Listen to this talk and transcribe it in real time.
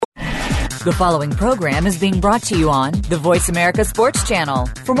The following program is being brought to you on the Voice America Sports Channel.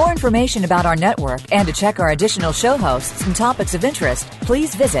 For more information about our network and to check our additional show hosts and topics of interest,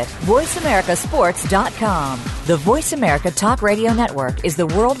 please visit voiceamericasports.com. The Voice America Talk Radio Network is the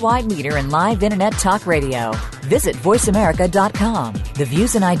worldwide leader in live Internet talk radio. Visit voiceamerica.com. The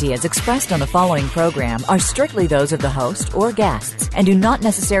views and ideas expressed on the following program are strictly those of the host or guests and do not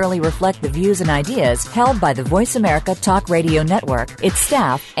necessarily reflect the views and ideas held by the Voice America Talk Radio Network, its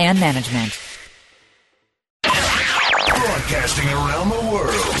staff, and management. Broadcasting around the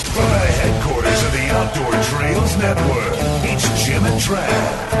world from the headquarters of the Outdoor Trails Network, it's Jim and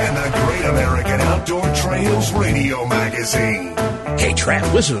Trav and the Great American Outdoor Trails Radio Magazine. Hey,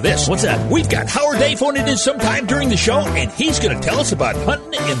 Trav, listen to this. What's that? We've got Howard Day phoning in sometime during the show, and he's going to tell us about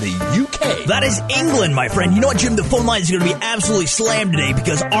hunting in the UK. That is England, my friend. You know what, Jim? The phone line is going to be absolutely slammed today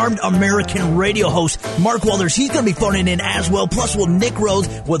because Armed American radio host Mark Walters, he's going to be phoning in as well. Plus, Nick Rhodes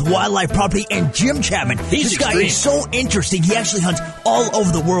with Wildlife Property and Jim Chapman. This guy is so interesting. He actually hunts all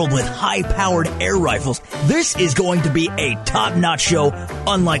over the world with high-powered air rifles. This is going to be a top-notch show,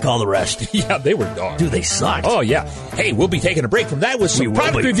 unlike all the rest. Yeah, they were dogs. Dude, they sucked. Oh, yeah. Hey, we'll be taking a break from that with some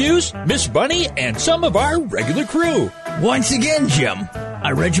product reviews, Miss Bunny, and some of our regular crew. Once again, Jim,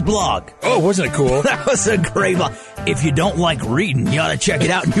 I read your blog. Oh, wasn't it cool? That was a great blog. If you don't like reading, you ought to check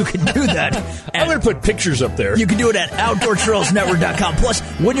it out, and you can do that. I'm going to put pictures up there. You can do it at OutdoorTrailsNetwork.com. Plus,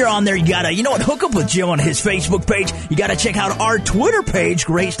 when you're on there, you got to, hook up with Jim on his Facebook page. You got to check out our Twitter page.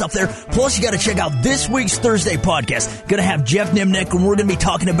 Great stuff there. Plus, you got to check out this week's Thursday podcast. Going to have Jeff Nimnick, and we're going to be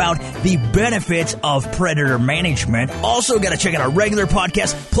talking about the benefits of predator management. Also, got to check out our regular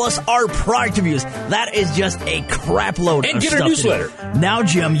podcast, plus our product reviews. That is just a crap load and of get stuff. our newsletter. Now,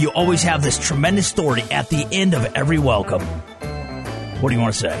 Jim, you always have this tremendous story at the end of every welcome. What do you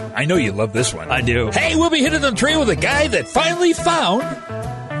want to say? I know you love this one. I do. Hey, we'll be hitting the trail with a guy that finally found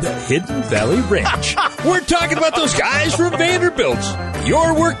the Hidden Valley Ranch. We're talking about those guys from Vanderbilt's,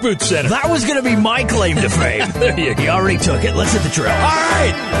 your work boot center. That was going to be my claim to fame. There you go. He already took it. Let's hit the trail. All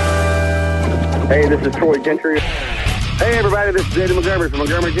right. Hey, this is Troy Gentry. Hey, everybody, this is Eddie Montgomery from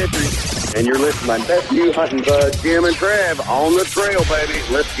Montgomery Gentry. And you're listening to my nephew hunting bud, Jim and Trav, on the trail, baby.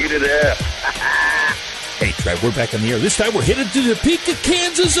 Let's get it up. Hey, Trav, we're back on the air. This time we're headed to Topeka,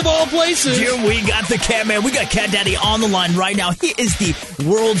 Kansas, of all places. Jim, we got the cat man. We got Cat Daddy on the line right now. He is the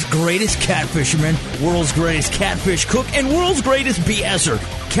world's greatest cat fisherman, world's greatest catfish cook, and world's greatest BSer.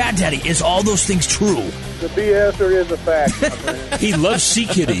 Cat Daddy, is all those things true? The BSer is a fact, my friend. He loves sea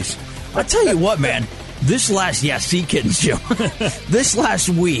kitties. I'll tell you what, man. Sea kittens, Jim. This last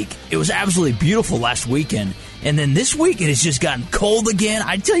week, it was absolutely beautiful last weekend. And then this week, it has just gotten cold again.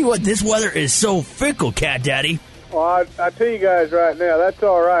 I tell you what, this weather is so fickle, Cat Daddy. Well, I tell you guys right now, that's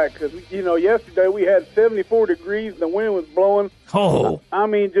all right. Because, yesterday we had 74 degrees and the wind was blowing. Oh. I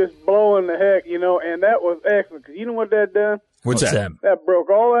mean, just blowing the heck, and that was excellent. Because you know what that done? What's that? That broke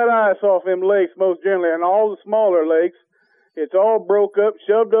all that ice off them lakes, most generally, and all the smaller lakes. It's all broke up,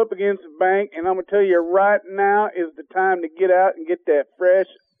 shoved up against the bank, and I'm going to tell you right now is the time to get out and get that fresh,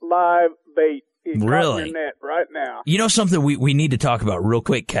 live bait. Really? Your net right now. You know something we need to talk about real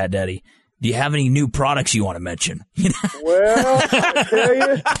quick, Cat Daddy? Do you have any new products you want to mention? Well, I tell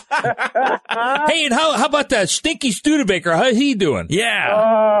you. Hey, and how about that Stinky Studebaker? How's he doing? Yeah.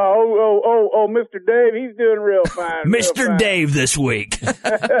 Oh, Mr. Dave, he's doing real fine. Mr. Dave this week.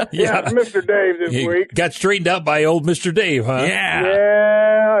 Yeah, Mr. Dave this week. Got straightened out by old Mr. Dave, huh? Yeah.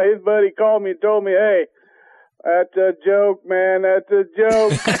 Yeah, his buddy called me and told me, hey, that's a joke, man. That's a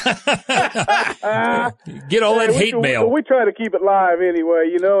joke. Get all that hate mail. We try to keep it live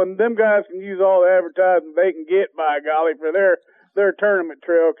anyway, and them guys can use all the advertising they can get, by golly, for their tournament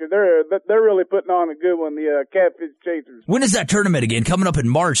trail, because they're really putting on a good one, the Catfish Chasers. When is that tournament again? Coming up in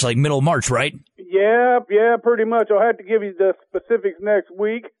March, like middle of March, right? Yeah, pretty much. I'll have to give you the specifics next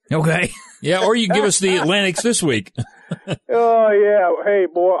week. Okay. Yeah, or you can give us the Atlantics this week. Oh, yeah. Hey,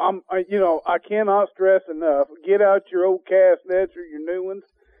 boy, I cannot stress enough. Get out your old cast nets or your new ones.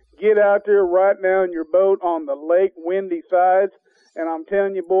 Get out there right now in your boat on the lake, windy sides, and I'm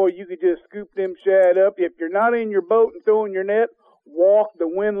telling you, boy, you could just scoop them shad up. If you're not in your boat and throwing your net, walk the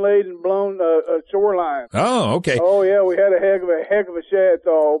wind-laden blown shoreline. Oh, okay. Oh, yeah, we had a heck of a shad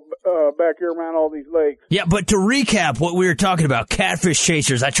thaw back here around all these lakes. Yeah, but to recap what we were talking about, Catfish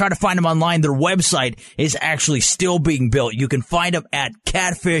Chasers, I tried to find them online. Their website is actually still being built. You can find them at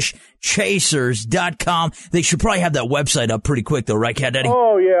catfishchasers.com. They should probably have that website up pretty quick, though, right, Cat Daddy?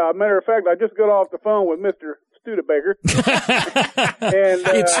 Oh, yeah. Matter of fact, I just got off the phone with Mr. Studebaker. And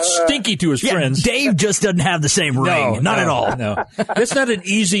it's stinky to his friends. Dave just doesn't have the same ring. Not at all. No. That's not an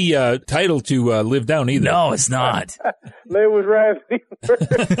easy title to live down either. No, it's not. They was razzing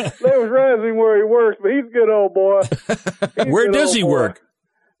where he works, but he's a good old boy. Where does he work?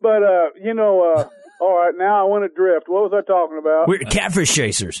 But, all right, now I want to drift. What was I talking about? We're catfish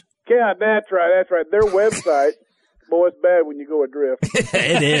chasers. Yeah, that's right. Their website, boy, it's bad when you go adrift.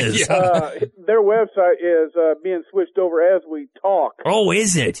 It is. Their website is being switched over as we talk. Oh,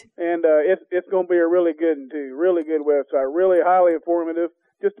 is it? And it's going to be a really good one, too. Really good website. Really highly informative.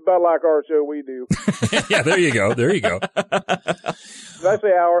 Just about like our show we do. Yeah, there you go. Did I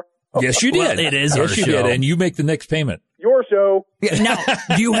say hour? Yes, you did. Well, it is our Yes, you show. did, and you make the next payment. Your show. Yeah, now,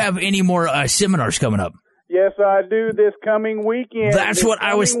 do you have any more seminars coming up? Yes, I do this coming weekend. That's what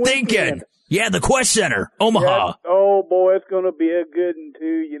I was thinking. Yeah, the Quest Center, Omaha. Yes. Oh, boy, it's going to be a good one,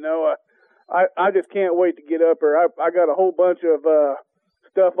 too. You know, I just can't wait to get up there. I got a whole bunch of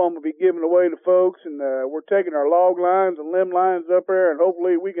stuff I'm going to be giving away to folks, and we're taking our log lines and limb lines up there, and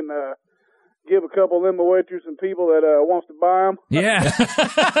hopefully we can give a couple of them away to some people that wants to buy them. Yeah.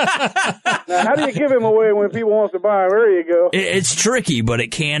 Now, how do you give them away when people wants to buy them? There you go. It's tricky, but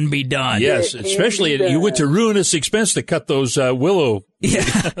it can be done. Yes, especially you went to ruinous expense to cut those willow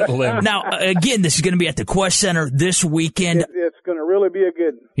limbs. Now, again, this is going to be at the Quest Center this weekend. It's going to really be a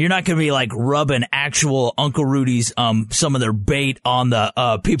good one. You're not going to be like rubbing actual Uncle Rudy's some of their bait on the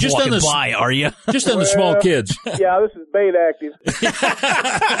people Just walking on the by, are you? Just on the small kids. Yeah, this is bait active.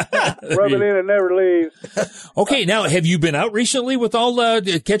 Rub it in and never leaves. Okay, now, have you been out recently with all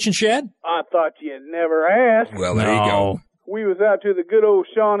catching shad? I thought you'd never ask. Well, there you go. We was out to the good old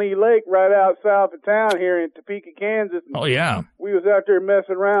Shawnee Lake right out south of town here in Topeka, Kansas. Oh, yeah. We was out there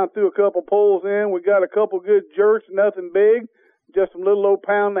messing around, threw a couple poles in. We got a couple good jerks, nothing big, just some little old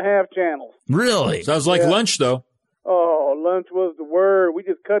pound-and-a-half channels. Really? Sounds like lunch, though. Oh, lunch was the word. We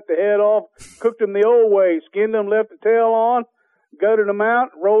just cut the head off, cooked them the old way, skinned them, left the tail on, gutted them out,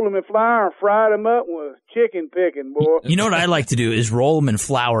 rolled them in flour, and fried them up with chicken picking, boy. You know what I like to do is roll them in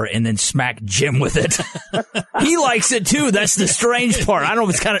flour and then smack Jim with it. He likes it, too. That's the strange part. I don't know if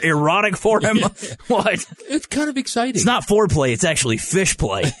it's kind of erotic for him. What? It's kind of exciting. It's not foreplay. It's actually fish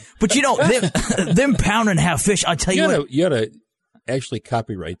play. But, you know, them pound-and-a-half fish, I'll tell you what. You gotta actually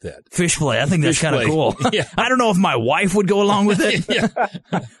copyright that. Fish play. I think that's Fish kind of play. cool. Yeah. I don't know if my wife would go along with it.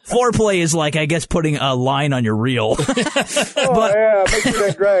 Foreplay is like, I guess, putting a line on your reel. Yeah, make sure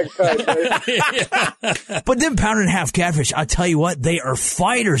that drag tight, But them pound-and-a-half catfish, I'll tell you what, they are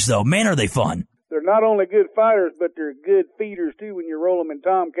fighters, though. Man, are they fun. They're not only good fighters, but they're good feeders, too, when you roll them in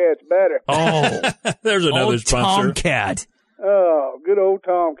Tomcat's batter. Oh. There's another old sponsor. Tomcat. Oh, good old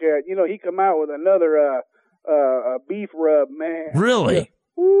Tomcat. You know, he come out with another beef rub, man. Really?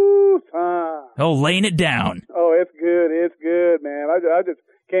 Woo, time. Oh, laying it down. Oh, it's good, man. I just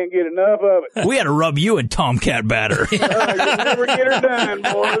can't get enough of it. We had to rub you in Tomcat batter. You never get her done,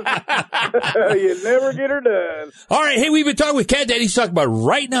 boys. You never get her done. All right, hey, we've been talking with Cat Daddy. He's talking about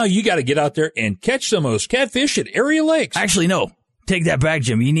right now you got to get out there and catch some of those catfish at area lakes. Actually, no. Take that back,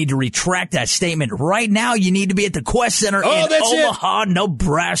 Jim. You need to retract that statement. Right now, you need to be at the Quest Center in Omaha,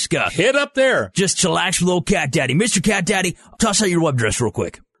 Nebraska. Head up there. Just chillax with old Cat Daddy. Mr. Cat Daddy, toss out your web address real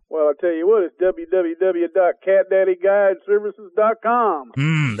quick. Well, I'll tell you what, it's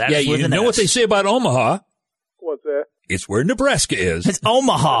www.catdaddyguideservices.com. That's you know what they say about Omaha? What's that? It's where Nebraska is. It's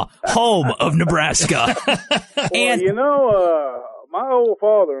Omaha, home of Nebraska. Well, you know, my old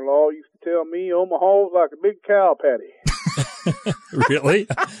father-in-law used to tell me Omaha was like a big cow patty. Really?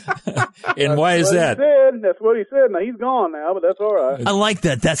 And why is that? That's what he said. Now, he's gone now, but that's all right. I like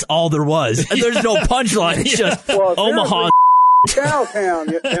that. That's all there was. There's no punchline. It's just Omaha.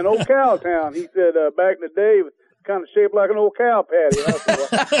 Cowtown, an old Cowtown. He said back in the day, it was kind of shaped like an old cow patty. I said,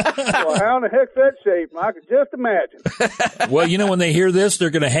 well, how in the heck's that shape? I could just imagine. Well, you know, when they hear this, they're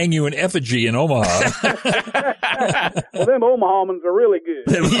going to hang you in effigy in Omaha. Well, them Omahans are really good.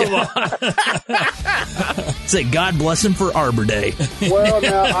 Say, God bless him for Arbor Day. Well,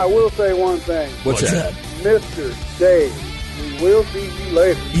 now, I will say one thing. What's that? Mr. Dave, we will see you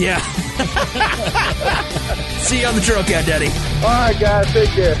later. Yeah. See you on the trail, Cat Daddy. All right, guys, take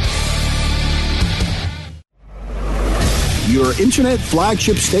care. Your internet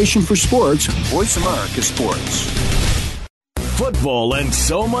flagship station for sports, Voice America Sports. Football and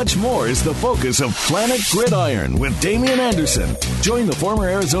so much more is the focus of Planet Gridiron with Damian Anderson. Join the former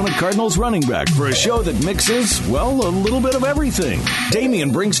Arizona Cardinals running back for a show that mixes, well, a little bit of everything.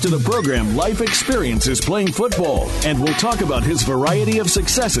 Damian brings to the program life experiences playing football, and we'll talk about his variety of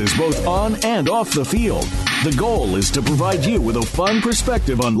successes both on and off the field. The goal is to provide you with a fun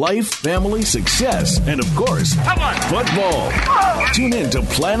perspective on life, family, success, and of course, football. Tune in to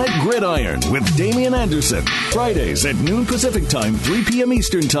Planet Gridiron with Damian Anderson, Fridays at noon Pacific Time, 3 p.m.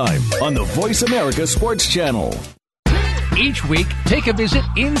 Eastern Time on the Voice America Sports Channel. Each week, take a visit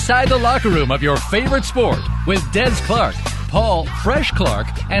inside the locker room of your favorite sport with Des Clark, Paul Fresh Clark,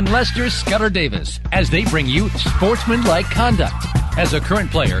 and Lester Scudder Davis as they bring you sportsmanlike conduct. As a current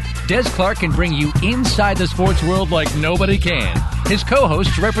player, Des Clark can bring you inside the sports world like nobody can. His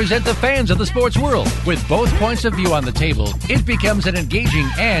co-hosts represent the fans of the sports world. With both points of view on the table, it becomes an engaging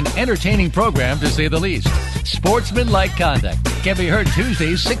and entertaining program to say the least. Sportsmanlike Conduct can be heard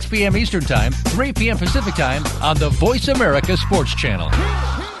Tuesdays, 6 p.m. Eastern Time, 3 p.m. Pacific Time on the Voice America Sports Channel.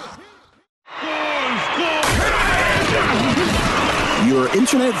 Your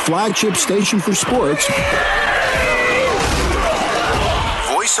internet flagship station for sports.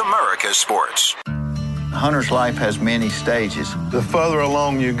 Voice America Sports. Hunter's life has many stages. The further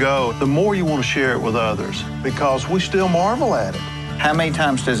along you go, the more you want to share it with others because we still marvel at it. How many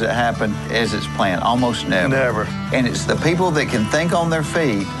times does it happen as it's planned? Almost never. Never. And it's the people that can think on their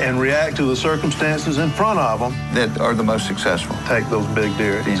feet and react to the circumstances in front of them that are the most successful. Take those big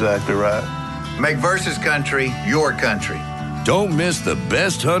deer. Exactly right. Make Versus Country your country. Don't miss the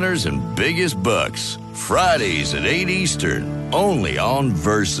best hunters and biggest bucks. Fridays at 8 Eastern, only on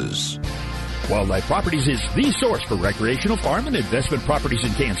Versus. Wildlife Properties is the source for recreational farm and investment properties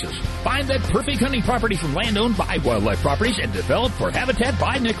in Kansas. Find that perfect hunting property from land owned by Wildlife Properties and developed for habitat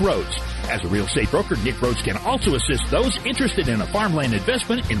by Nick Rhodes. As a real estate broker, Nick Rhodes can also assist those interested in a farmland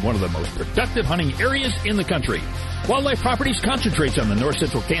investment in one of the most productive hunting areas in the country. Wildlife Properties concentrates on the north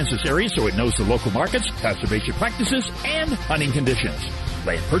central Kansas area so it knows the local markets, conservation practices, and hunting conditions.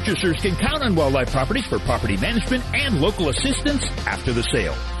 Land purchasers can count on Wildlife Properties for property management and local assistance after the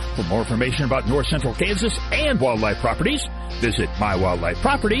sale. For more information about North Central Kansas and Wildlife Properties, visit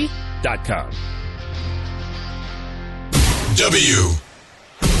mywildlifeproperty.com.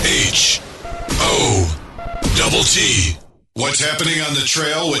 WHOTT. What's happening on the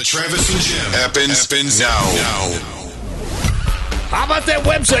trail with Travis and Jim? Happens now. How about that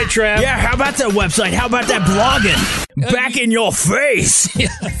website, Trav? Yeah, how about that website? How about that blogging? Back in your face.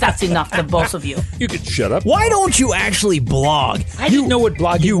 That's enough, the both of you. You can shut up. Why don't you actually blog? I didn't know what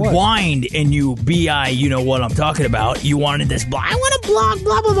blogging was. You whined and you you know what I'm talking about. You wanted this blog. I want to blog,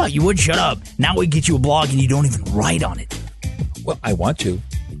 blah, blah, blah. You would shut up. Now we get you a blog and you don't even write on it. Well, I want to.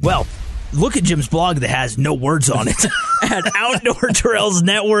 Well, look at Jim's blog that has no words on it at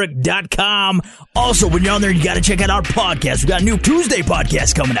OutdoorTrailsNetwork.com. Also, when you're on there, you got to check out our podcast. We got a new Tuesday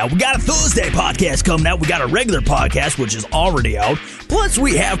podcast coming out. We got a Thursday podcast coming out. We got a regular podcast, which is already out. Plus,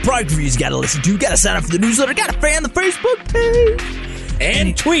 we have product reviews you got to listen to. You got to sign up for the newsletter. Got to fan the Facebook page.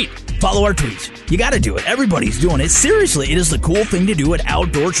 And tweet. Follow our tweets. You got to do it. Everybody's doing it. Seriously, it is the cool thing to do at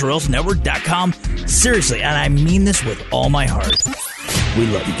OutdoorTrailsNetwork.com. Seriously, and I mean this with all my heart. We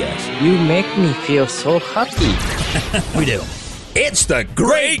love you guys. You make me feel so happy. We do. It's the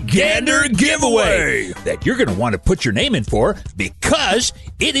Great Gander Giveaway that you're going to want to put your name in for because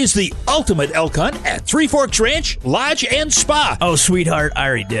it is the ultimate elk hunt at Three Forks Ranch, Lodge, and Spa. Oh, sweetheart, I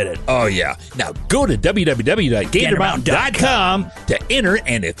already did it. Oh, yeah. Now go to www.gandermountain.com to enter,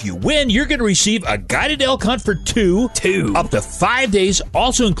 and if you win, you're going to receive a guided elk hunt for two. Up to 5 days.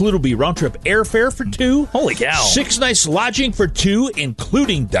 Also included will be round-trip airfare for two. Holy cow. 6 nights lodging for two,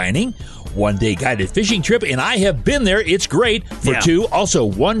 including dining. 1-day guided fishing trip, and I have been there. It's great for two. Also,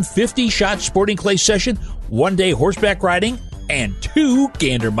 1 50-shot sporting clay session, 1-day horseback riding, and 2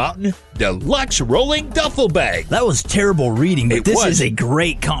 Gander Mountain Deluxe rolling duffel bag. That was terrible reading, but this is a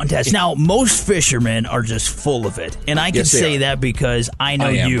great contest. Now, most fishermen are just full of it, and I can say that because I know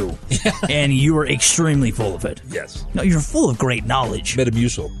you, and you are extremely full of it. Yes. No, you're full of great knowledge.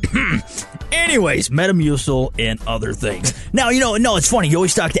 Metamucil. Anyways, Metamucil and other things. Now, it's funny. You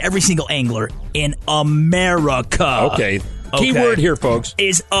always talk to every single angler in America. Okay. Key word here, folks.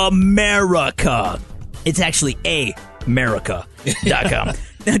 Is America. It's actually America.com.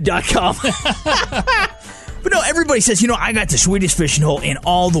 But no, everybody says, I got the sweetest fishing hole in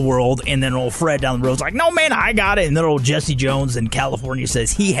all the world. And then old Fred down the road's like, no, man, I got it. And then old Jesse Jones in California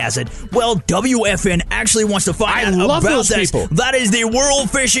says he has it. Well, WFN actually wants to find out about this. That is the World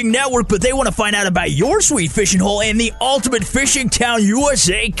Fishing Network, but they want to find out about your sweet fishing hole and the Ultimate Fishing Town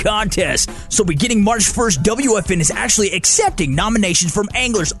USA contest. So beginning March 1st, WFN is actually accepting nominations from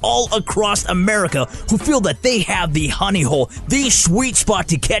anglers all across America who feel that they have the honey hole, the sweet spot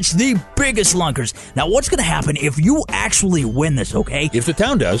to catch the biggest lunkers. Now, what's going to happen if you actually win this, okay? If the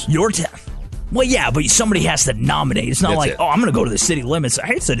town does. Your town. Well, yeah, but somebody has to nominate. It's not like, I'm going to go to the city limits. I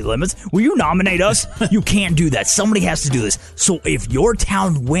hate city limits. Will you nominate us? You can't do that. Somebody has to do this. So if your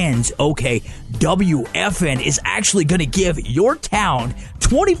town wins, okay, WFN is actually going to give your town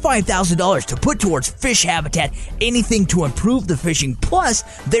 $25,000 to put towards fish habitat, anything to improve the fishing. Plus,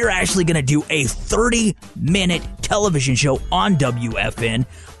 they're actually going to do a 30-minute television show on WFN,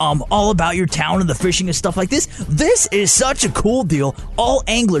 all about your town and the fishing and stuff like this. This is such a cool deal. All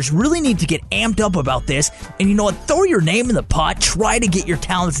anglers really need to get amped up about this. And you know what? Throw your name in the pot. Try to get your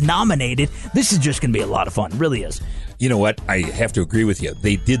talents nominated. This is just going to be a lot of fun. It really is. You know what? I have to agree with you.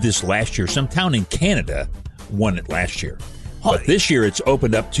 They did this last year. Some town in Canada won it last year. But this year, it's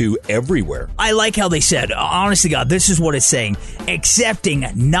opened up to everywhere. I like how they said, honest to God, this is what it's saying. Accepting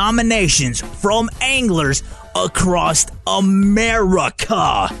nominations from anglers across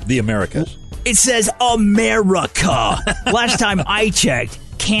America. The Americas. It says America. Last time I checked,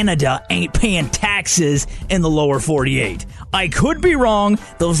 Canada ain't paying taxes in the lower 48. I could be wrong.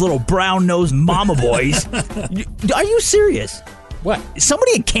 Those little brown-nosed mama boys. Are you serious? What?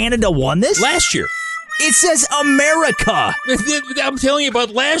 Somebody in Canada won this? Last year. It says America. I'm telling you about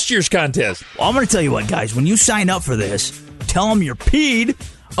last year's contest. Well, I'm going to tell you what, guys. When you sign up for this, tell them you're peed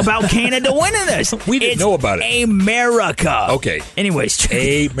about Canada winning this. We didn't know about it. America. Okay. Anyways.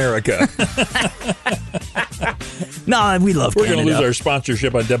 America. No, we love We're Canada. going to lose our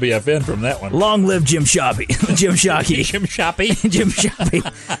sponsorship on WFN from that one. Long live Jim Shoppy. Jim Shockey. Jim Shoppy. Jim Shoppy.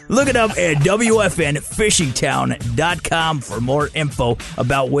 Look it up at WFNFishingtown.com for more info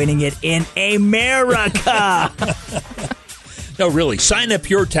about winning it in America. No, really. Sign up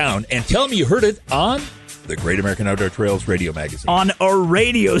your town and tell them you heard it on the Great American Outdoor Trails radio magazine. On a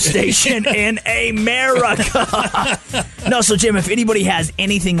radio station in America. No, so Jim, if anybody has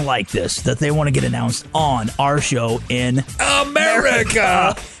anything like this that they want to get announced on our show in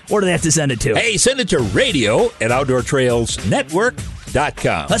America, where do they have to send it to? Hey, send it to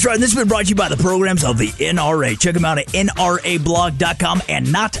radio@OutdoorTrailsNetwork.com. That's right. And this has been brought to you by the programs of the NRA. Check them out at NRAblog.com and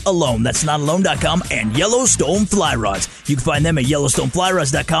Not Alone. That's notalone.com and Yellowstone Fly Rods. You can find them at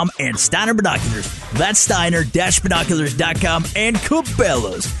YellowstoneFlyRods.com and Steiner Binoculars. That's Steiner-Binoculars.com and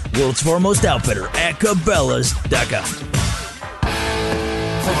Cabela's, world's foremost outfitter at Cabela's.com.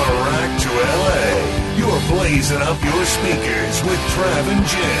 From Iraq to LA, you're blazing up your speakers with Trav and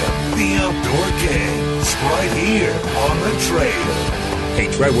Jim, the Outdoor Kings, right here on the trail. Hey,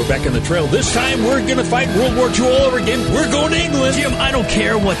 Trav, we're back on the trail. This time, we're going to fight World War II all over again. We're going to England. Jim, I don't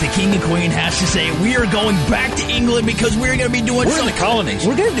care what the king and queen has to say. We are going back to England because we're going to be doing We're in the colonies.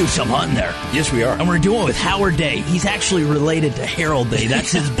 We're going to do some hunting there. Yes, we are. And we're doing it with Howard Day. He's actually related to Harold Day.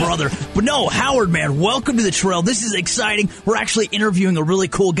 That's his brother. But no, Howard, man, welcome to the trail. This is exciting. We're actually interviewing a really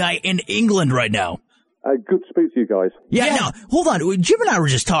cool guy in England right now. Good to speak to you guys. Yeah, now, hold on. Jim and I were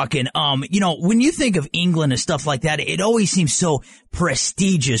just talking. When you think of England and stuff like that, it always seems so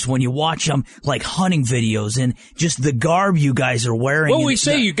prestigious when you watch them, like hunting videos and just the garb you guys are wearing. Well, we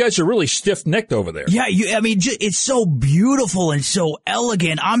say you guys are really stiff-necked over there. Yeah, it's so beautiful and so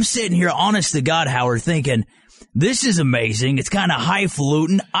elegant. I'm sitting here, honest to God, Howard, thinking, this is amazing. It's kind of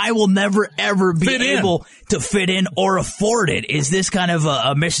highfalutin. I will never, ever be able to fit in or afford it. Is this kind of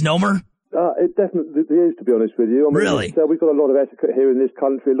a misnomer? It definitely is, to be honest with you. Really? We've got a lot of etiquette here in this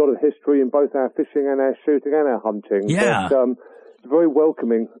country, a lot of history in both our fishing and our shooting and our hunting. Yeah. But, it's a very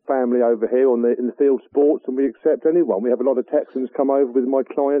welcoming family over here in the field sports, and we accept anyone. We have a lot of Texans come over with my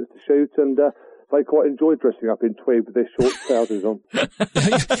clients to shoot, and they quite enjoy dressing up in tweed with their short trousers on.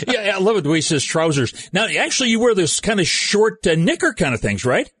 Yeah, I love it the way he says trousers. Now, actually, you wear this kind of short knicker kind of things,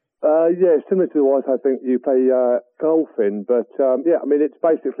 right? Yeah, similar to the ones I think you play golf in, but it's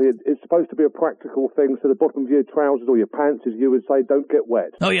basically it's supposed to be a practical thing. So the bottom of your trousers or your pants, as you would say, don't get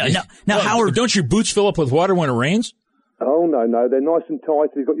wet. Oh yeah. Now Howard, don't your boots fill up with water when it rains? Oh, no, they're nice and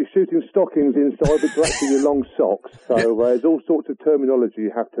tight. You've got your shooting stockings inside, but you're actually your long socks. So there's all sorts of terminology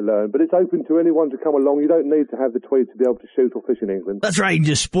you have to learn. But it's open to anyone to come along. You don't need to have the tweed to be able to shoot or fish in England. That's right. You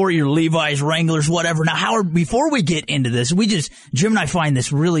just sport your Levi's, Wranglers, whatever. Now, Howard, before we get into this, Jim and I find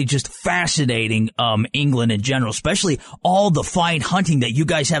this really just fascinating, England in general, especially all the fine hunting that you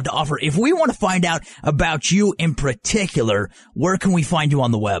guys have to offer. If we want to find out about you in particular, where can we find you on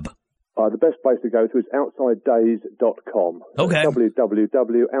the web? The best place to go to is outsidedays.com. Okay.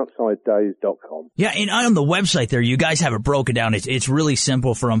 www.outsidedays.com. Yeah, and on the website there, you guys have it broken down. It's really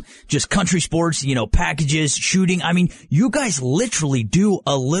simple from just country sports, packages, shooting. I mean, you guys literally do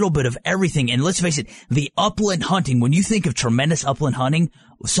a little bit of everything. And let's face it, the upland hunting, when you think of tremendous upland hunting,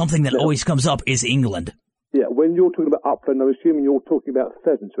 something that always comes up is England. Yeah, when you're talking about upland, I'm assuming you're talking about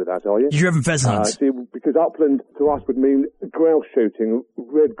pheasants with that, are you? You're having pheasant hunts. See, because upland to us would mean grouse shooting,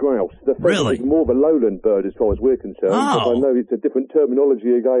 red grouse. The pheasant Really? is more of a lowland bird as far as we're concerned. Oh. I know it's a different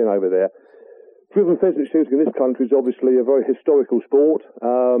terminology again over there. Driven pheasant shooting in this country is obviously a very historical sport,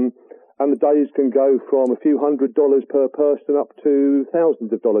 and the days can go from a few $100s per person up to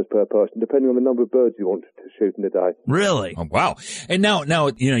thousands of dollars per person, depending on the number of birds you want to shoot in a day. Really? Oh, wow. And now,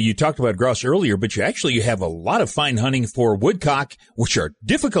 you talked about grouse earlier, but you have a lot of fine hunting for woodcock, which are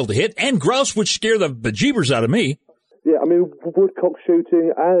difficult to hit, and grouse, which scare the bejeebers out of me. Yeah, I mean, woodcock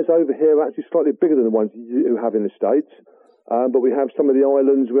shooting, as over here, are actually slightly bigger than the ones you have in the States. But we have some of the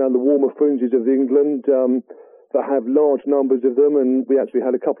islands around the warmer fringes of England that have large numbers of them, and we actually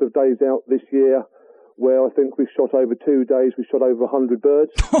had a couple of days out this year where I think we shot over 2 days, we shot over 100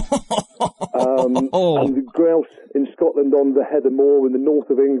 birds. And the grouse in Scotland on the Heather Moor in the north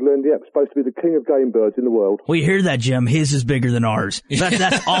of England, it's supposed to be the king of game birds in the world. Well, you hear that, Jim? His is bigger than ours.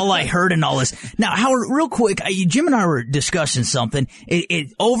 That's all I heard in all this. Now, Howard, real quick, Jim and I were discussing something.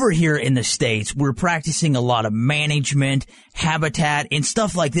 Over here in the States, we're practicing a lot of management, habitat, and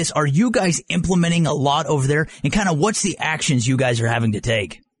stuff like this. Are you guys implementing a lot over there? And kind of what's the actions you guys are having to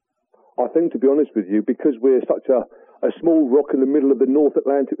take? I think, to be honest with you, because we're such a small rock in the middle of the North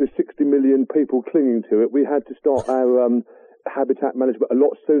Atlantic with 60 million people clinging to it, we had to start our habitat management a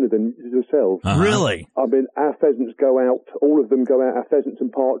lot sooner than yourselves. Uh-huh. Really? I mean, our pheasants go out, all of them go out. Our pheasants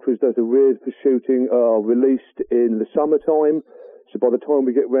and partridge, those are reared for shooting, are released in the summertime. So by the time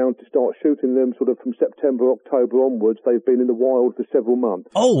we get round to start shooting them, sort of from September, October onwards, they've been in the wild for several months.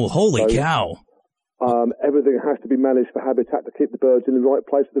 Oh, holy cow. Everything has to be managed for habitat to keep the birds in the right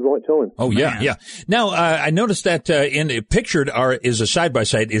place at the right time. Oh, yeah. Now, I noticed that pictured is a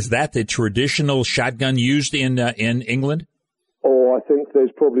side-by-side. Is that the traditional shotgun used in England? Oh, I think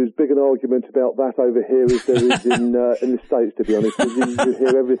there's probably as big an argument about that over here as there is in the States, to be honest. You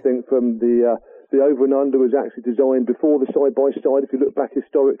hear everything from the over and under was actually designed before the side-by-side. If you look back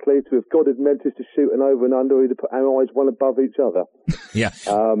historically, to have God had meant us to shoot an over and under, he'd have put our eyes one above each other. Yeah.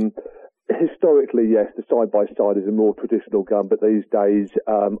 Historically, yes, the side-by-side is a more traditional gun, but these days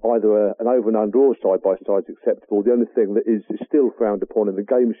either an over and under or side-by-side is acceptable. The only thing that is still frowned upon in the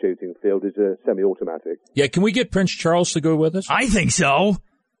game shooting field is a semi-automatic. Yeah, can we get Prince Charles to go with us? I think so.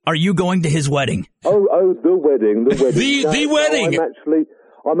 Are you going to his wedding? Oh, the wedding. The wedding.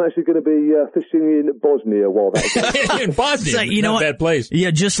 I'm actually going to be fishing in Bosnia while that's in Bosnia. So, you know what? Bad place. Yeah,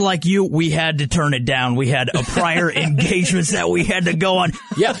 just like you, we had to turn it down. We had a prior engagements that we had to go on.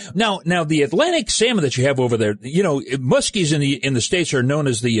 Yeah. Now the Atlantic salmon that you have over there, muskies in the States are known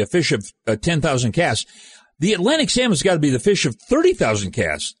as the fish of 10,000 casts. The Atlantic salmon's got to be the fish of 30,000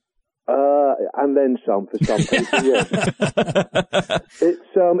 casts. And then some for some people, yes.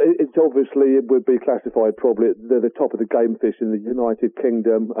 It's obviously, it would be classified probably at the top of the game fish in the United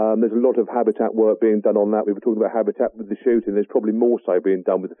Kingdom. There's a lot of habitat work being done on that. We were talking about habitat with the shooting. There's probably more so being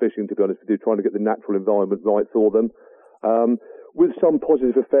done with the fishing, to be honest with you, trying to get the natural environment right for them. With some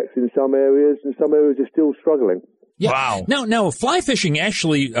positive effects in some areas, and some areas are still struggling. Yeah. Wow. Now, fly fishing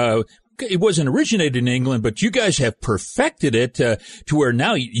actually, it wasn't originated in England, but you guys have perfected it to where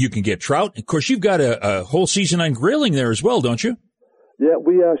now you can get trout. Of course, you've got a whole season on grilling there as well, don't you? Yeah,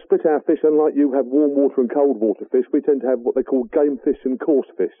 we split our fish. Unlike you have warm water and cold water fish, we tend to have what they call game fish and coarse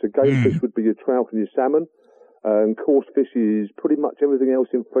fish. So game fish would be your trout and your salmon. And coarse fish is pretty much everything else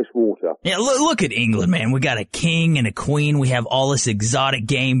in fresh water. Yeah, look at England, man. We got a king and a queen. We have all this exotic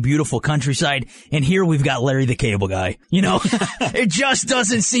game, beautiful countryside. And here we've got Larry the Cable Guy. It just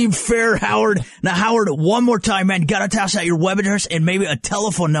doesn't seem fair, Howard. Now, Howard, one more time, man, got to toss out your web address and maybe a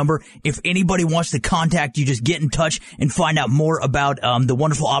telephone number. If anybody wants to contact you, just get in touch and find out more about the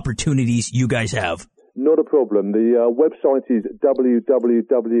wonderful opportunities you guys have. Not a problem. The website is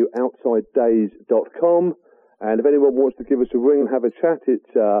www.outsidedays.com. And if anyone wants to give us a ring and have a chat,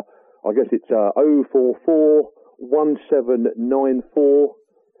 it's, I guess it's 044 1794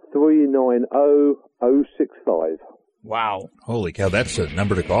 390 065. Wow. Holy cow, that's a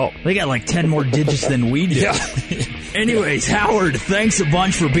number to call. They got like 10 more digits than we do. Yeah. Anyways, Howard, thanks a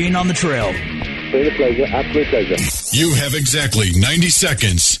bunch for being on the trail. Been a pleasure. Absolute pleasure. You have exactly 90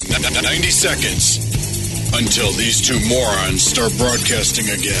 seconds. 90 seconds until these two morons start broadcasting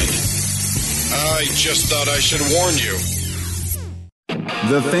again. I just thought I should warn you.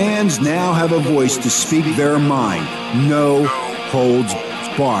 The fans now have a voice to speak their mind. No holds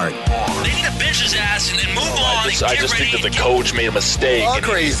barred. They need to bench his ass and then move on. I just think that the coach made a mistake. All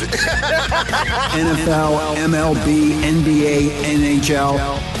crazy. NFL, MLB, NBA,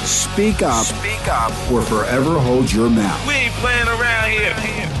 NHL. Speak up. Speak up or forever hold your mouth. We ain't playing around here.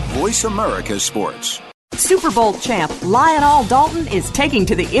 Voice America Sports. Super Bowl champ Lionel Dalton is taking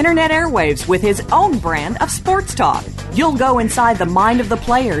to the internet airwaves with his own brand of sports talk. You'll go inside the mind of the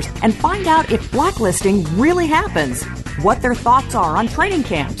players and find out if blacklisting really happens, what their thoughts are on training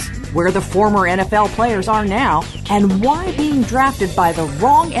camps, where the former NFL players are now, and why being drafted by the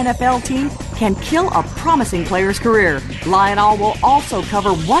wrong NFL team can kill a promising player's career. Lionel will also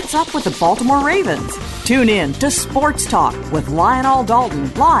cover what's up with the Baltimore Ravens. Tune in to Sports Talk with Lionel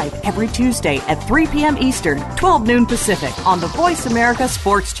Dalton live every Tuesday at 3 p.m. Eastern, 12 noon Pacific on the Voice America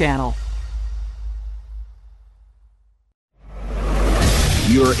Sports Channel.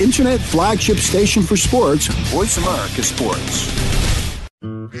 Your internet flagship station for sports, Voice America Sports.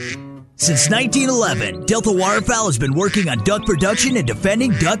 Since 1911, Delta Waterfowl has been working on duck production and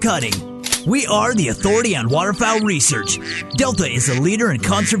defending duck hunting. We are the authority on waterfowl research. Delta is a leader in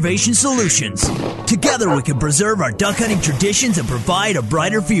conservation solutions. Together we can preserve our duck hunting traditions and provide a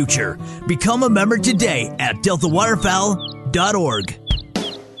brighter future. Become a member today at deltawaterfowl.org.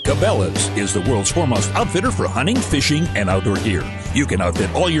 Cabela's is the world's foremost outfitter for hunting, fishing, and outdoor gear. You can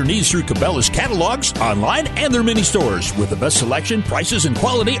outfit all your needs through Cabela's catalogs, online, and their mini stores with the best selection, prices, and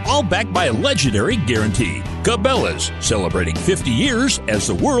quality, all backed by a legendary guarantee. Cabela's, celebrating 50 years as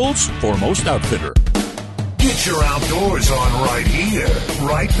the world's foremost outfitter. Get your outdoors on right here,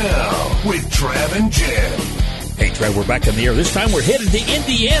 right now, with Trav and Jim. Hey, Trev, we're back in the air. This time we're headed to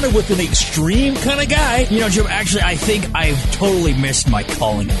Indiana with an extreme kind of guy. You know, Jim, actually, I think I've totally missed my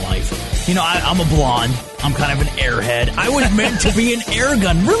calling in life. You know, I'm a blonde. I'm kind of an airhead. I was meant to be an air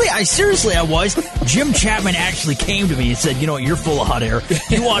gun. Really, I was. Jim Chapman actually came to me and said, you know what, you're full of hot air.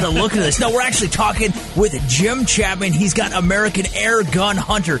 You ought to look at this. No, we're actually talking with Jim Chapman. He's got American Air Gun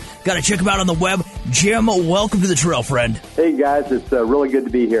Hunter. Got to check him out on the web. Jim, welcome to the trail, friend. Hey, guys. It's really good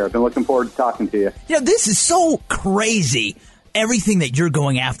to be here. I've been looking forward to talking to you. You know, this is so crazy. Everything that you're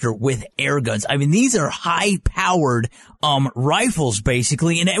going after with air guns. I mean, these are high-powered rifles,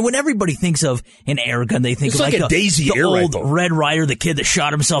 basically. And when everybody thinks of an air gun, they think it's of like a Daisy the air old rifle. Red Ryder, the kid that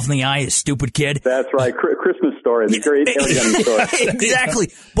shot himself in the eye, a stupid kid. That's right. Christmas story, the great air gun story.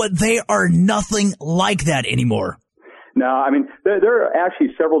 Exactly. But they are nothing like that anymore. No, I mean, there are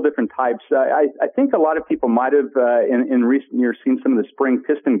actually several different types. I think a lot of people might have, in recent years, seen some of the spring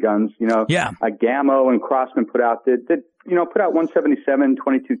piston guns, you know, Gammo and Crossman put out 177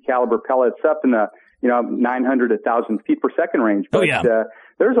 22 caliber pellets up in the, 900 to 1,000 feet per second range. But,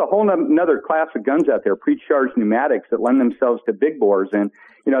 there's a whole another class of guns out there, pre-charged pneumatics that lend themselves to big bores. And,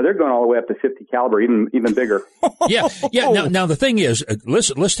 they're going all the way up to 50 caliber, even bigger. Yeah. Now the thing is,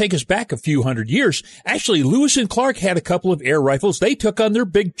 let's take us back a few hundred years. Actually, Lewis and Clark had a couple of air rifles they took on their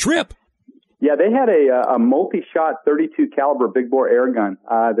big trip. Yeah, they had a multi-shot 32 caliber big bore air gun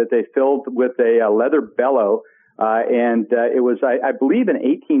that they filled with a leather bellow. And it was, I believe, an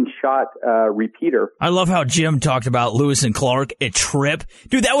 18-shot repeater. I love how Jim talked about Lewis and Clark, a trip.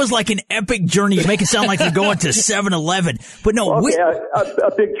 Dude, that was like an epic journey. You make it sound like you're going to 7-Eleven. But no, a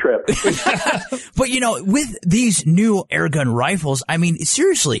big trip. But, with these new airgun rifles, I mean,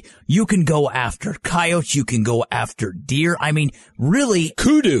 seriously, you can go after coyotes, you can go after deer. I mean, really,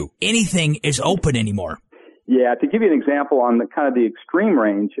 kudu. Anything is open anymore. Yeah, to give you an example on the kind of the extreme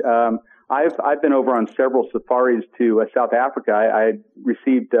range, I've been over on several safaris to South Africa. I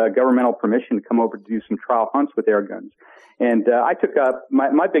received governmental permission to come over to do some trial hunts with air guns. And I took up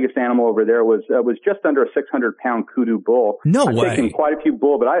my biggest animal over there was just under a 600-pound kudu bull. No way. I've taken quite a few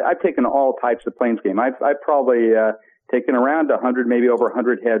bull, but I've taken all types of plains game. I've probably taken around 100, maybe over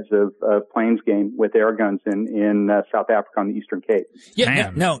 100 heads of plains game with air guns in South Africa on the Eastern Cape.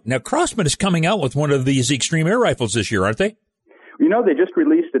 Yeah. Now Crossman is coming out with one of these extreme air rifles this year, aren't they? They just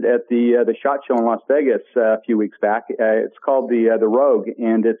released it at the SHOT Show in Las Vegas a few weeks back. It's called the Rogue,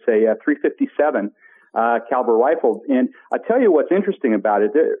 and it's a 357 caliber rifle. And I tell you what's interesting about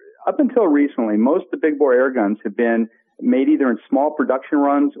it. Up until recently, most of the big bore air guns have been made either in small production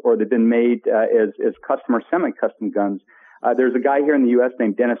runs or they've been made as custom or semi-custom guns. There's a guy here in the U.S.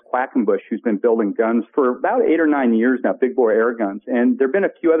 named Dennis Quackenbush who's been building guns for about 8 or 9 years now, big bore air guns. And there have been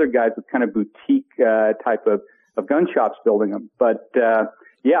a few other guys with kind of boutique type of gun shops building them. But,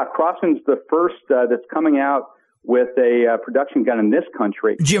 Crossman's the first that's coming out with a production gun in this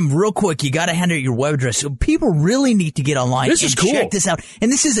country. Jim, real quick, you got to hand out your web address. So people really need to get online and check this out.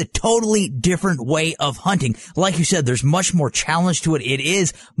 And this is a totally different way of hunting. Like you said, there's much more challenge to it. It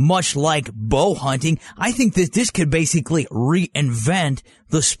is much like bow hunting. I think that this could basically reinvent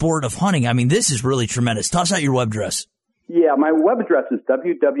the sport of hunting. I mean, this is really tremendous. Toss out your web address. Yeah, my web address is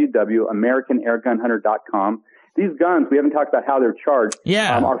www.americanairgunhunter.com. these guns, we haven't talked about how they're charged,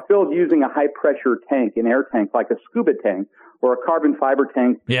 are filled using a high-pressure tank, an air tank, like a scuba tank or a carbon fiber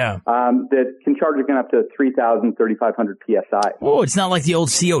tank that can charge a gun up to 3,000, 3,500 PSI. Oh, it's not like the old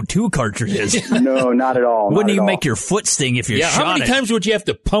CO2 cartridges. No, not at all. Wouldn't even make your foot sting if you shot it. How many times would you have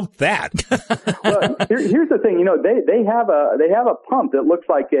to pump that? Well, here's the thing. They have a pump that looks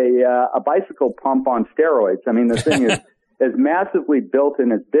like a bicycle pump on steroids. I mean, the thing is massively built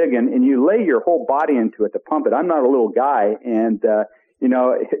and it's big, and you lay your whole body into it to pump it. I'm not a little guy, and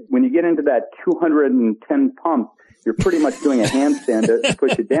when you get into that 210 pump, you're pretty much doing a handstand to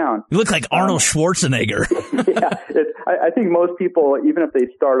push it down. You look like Arnold Schwarzenegger. I think most people, even if they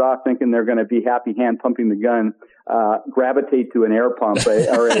start off thinking they're going to be happy hand pumping the gun, gravitate to an air pump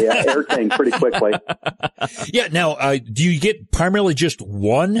or a air tank pretty quickly. Yeah. Now, do you get primarily just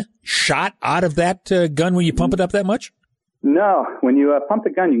one shot out of that gun when you pump it up that much? No, when you pump the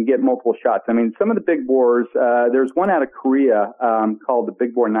gun, you can get multiple shots. I mean, some of the big bores, there's one out of Korea called the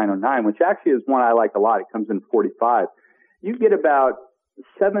Big Bore 909, which actually is one I like a lot. It comes in 45. You get about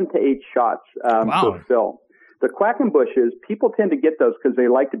 7 to 8 shots per fill. The Quackenbushes, people tend to get those because they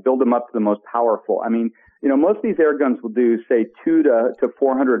like to build them up to the most powerful. I mean, most of these air guns will do, say, 200 to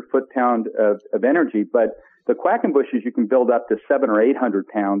 400 foot-pound of energy, but the Quackenbushes you can build up to 700 or 800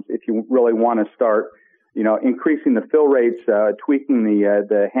 pounds if you really want to start increasing the fill rates, tweaking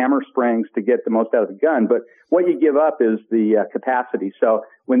the hammer springs to get the most out of the gun. But what you give up is the capacity. So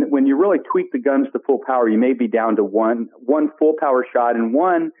when you really tweak the guns to full power, you may be down to one full power shot and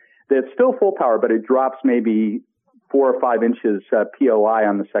one that's still full power, but it drops maybe 4 or 5 inches POI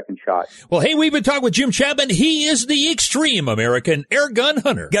on the second shot. Well, hey, we've been talking with Jim Chapman. He is the extreme American air gun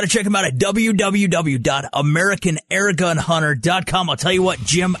hunter. Got to check him out at www.americanairgunhunter.com. I'll tell you what,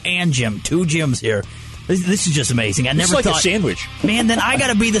 Jim and Jim, 2 Jims here. This is just amazing. I never thought. It's like a sandwich. Man, then I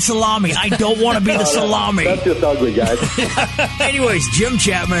got to be the salami. I don't want to be the salami. That's just ugly, guys. Anyways, Jim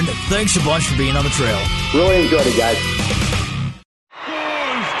Chapman, thanks a bunch for being on the trail. Really enjoyed it, guys.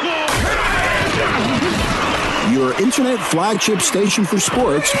 Your internet flagship station for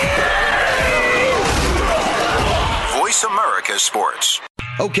sports. Voice America Sports.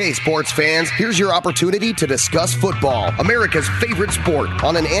 Okay, sports fans, here's your opportunity to discuss football, America's favorite sport.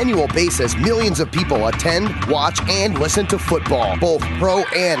 On an annual basis, millions of people attend, watch, and listen to football, both pro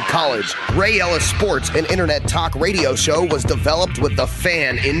and college. Ray Ellis Sports, an internet talk radio show, was developed with the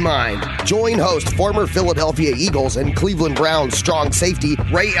fan in mind. Join host, former Philadelphia Eagles and Cleveland Browns strong safety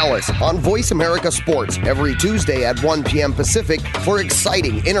Ray Ellis on Voice America Sports every Tuesday at 1 p.m. Pacific for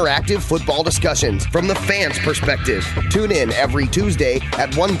exciting, interactive football discussions from the fans' perspective. Tune in every Tuesday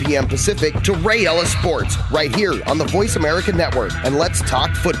at 1 p.m. Pacific to Ray Ellis Sports right here on the Voice America Network, and let's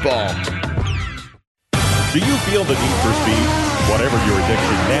talk football. Do you feel the need for speed? Whatever your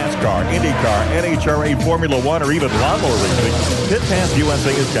addiction, NASCAR, IndyCar, NHRA, Formula One, or even lawnmower racing, Pit Pass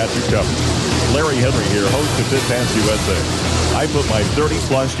USA has got you covered. Larry Henry here, host of Pit Pass USA. I put my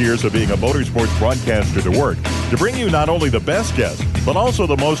 30-plus years of being a motorsports broadcaster to work to bring you not only the best guests, but also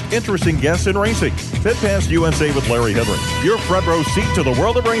the most interesting guests in racing. Pit Pass USA with Larry Henry, your front row seat to the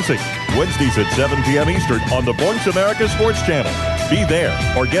world of racing. Wednesdays at 7 p.m. Eastern on the Voice America Sports Channel. Be there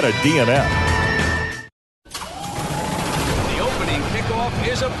or get a DNF. The opening kickoff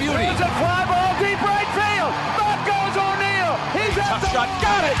is a beauty. It's a fly ball deep right field. Back goes O'Neal. He's at the shot.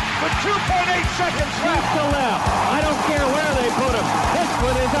 Got it with 2.8 seconds left to left. I don't care where they put him. This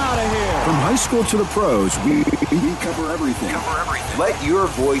one is out of here. From high school to the pros, we cover everything. Let your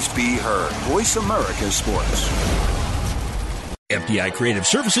voice be heard. Voice America Sports. FDI Creative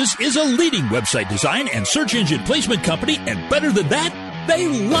Services is a leading website design and search engine placement company, and better than that, they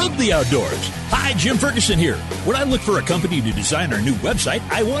love the outdoors. Hi, Jim Ferguson here. When I looked for a company to design our new website,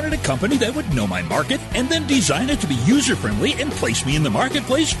 I wanted a company that would know my market and then design it to be user-friendly and place me in the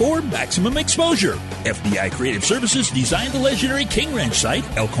marketplace for maximum exposure. FDI Creative Services designed the legendary King Ranch site,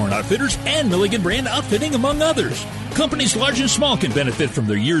 Elkhorn Outfitters, and Milligan Brand Outfitting, among others. Companies large and small can benefit from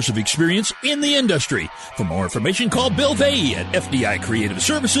their years of experience in the industry. For more information, call Bill Vahey at FDI Creative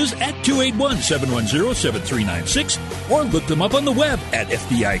Services at 281-710-7396 or look them up on the web at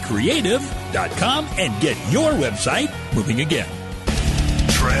fdicreative.com and get your website moving again.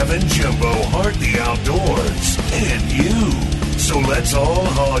 Trav and Jimbo heart the outdoors, and you. So let's all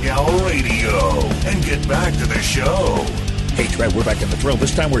hog our radio and get back to the show. Hey, Trev, we're back on the trail.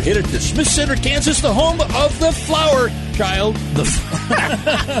 This time we're headed to Smith Center, Kansas, the home of the flower child.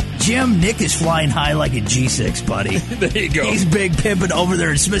 Jim, Nick is flying high like a G6, buddy. There you go. He's big pimping over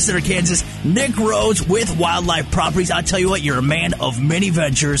there in Smith Center, Kansas. Nick Rhodes with Wildlife Properties. I'll tell you what, you're a man of many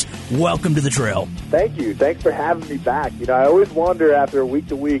ventures. Welcome to the trail. Thank you. Thanks for having me back. You know, I always wonder after week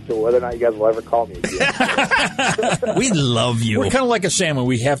to week whether or not you guys will ever call me again. We love you. We're kind of like a salmon.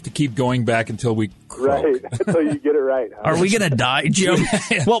 We have to keep going back until we croak. Right, until you get it right. Huh? Are we going to die, Jim?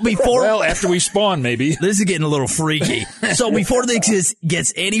 Well, after we spawn, maybe. This is getting a little freaky. So before this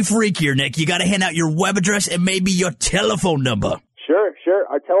gets any freakier, Nick, you got to hand out your web address and maybe your telephone number. Sure.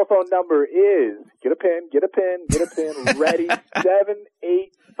 Our telephone number is, get a pen, ready,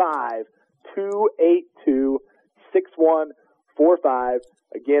 785-282-6145.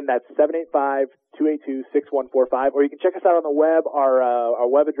 Again, that's 785-282-6145. Or you can check us out on the web. Our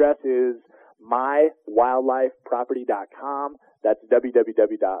web address is mywildlifeproperty.com. That's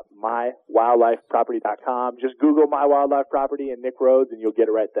www.mywildlifeproperty.com. Just Google My Wildlife Property and Nick Rhodes, and you'll get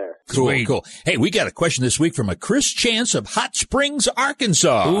it right there. Cool. Hey, we got a question this week from a Chris Chance of Hot Springs,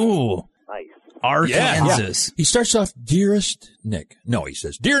 Arkansas. Ooh. Nice. Arkansas. Yeah. He starts off, Dearest Nick. No, he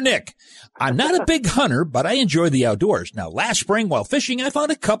says, Dear Nick, I'm not a big hunter, but I enjoy the outdoors. Now, last spring while fishing, I found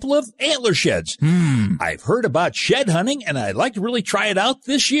a couple of antler sheds. I've heard about shed hunting, and I'd like to really try it out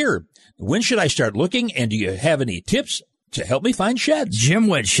this year. When should I start looking, and do you have any tips to help me find sheds? Jim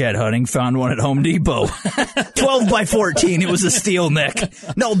went shed hunting, found one at Home Depot. 12 by 14. It was a steal, Nick.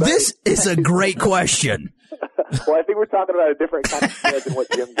 No, this is a great question. Well, I think we're talking about a different kind of shed than what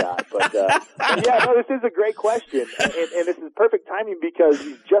Jim got. But yeah, no, this is a great question. And this is perfect timing because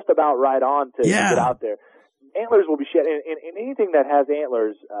he's just about right on to get out there. Antlers will be shed. And anything that has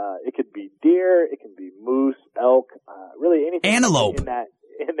antlers, it could be deer, it can be moose, elk, really anything. Antelope.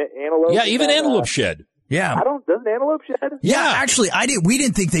 In the antelope. Yeah, even antelope shed. Yeah. Doesn't antelope shed? Yeah, actually, we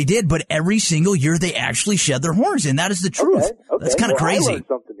didn't think they did, but every single year they actually shed their horns, and that is the truth. Okay. That's kind of crazy. I learned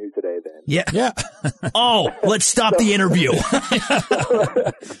something new today then. Yeah. Oh, let's stop the interview.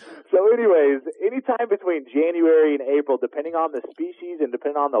 So anyways, anytime between January and April, depending on the species and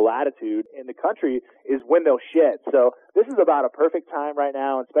depending on the latitude in the country, is when they'll shed. So this is about a perfect time right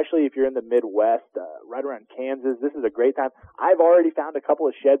now, especially if you're in the Midwest, right around Kansas. This is a great time. I've already found a couple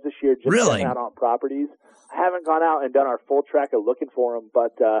of sheds this year just checking out on properties. I haven't gone out and done our full track of looking for them,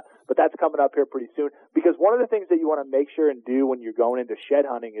 but that's coming up here pretty soon. Because one of the things that you want to make sure and do when you're going into shed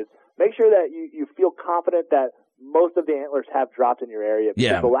hunting is make sure that you feel confident that most of the antlers have dropped in your area.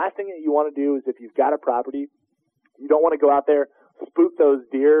 Because the last thing that you want to do is if you've got a property, you don't want to go out there, spook those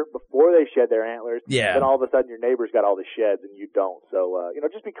deer before they shed their antlers. Yeah. Then all of a sudden your neighbor's got all the sheds and you don't. So,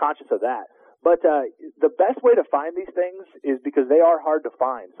 just be conscious of that. But the best way to find these things is, because they are hard to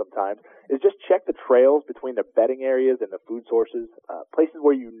find sometimes, is just check the trails between the bedding areas and the food sources, places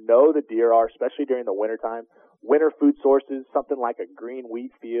where you know the deer are, especially during the wintertime. Winter food sources, something like a green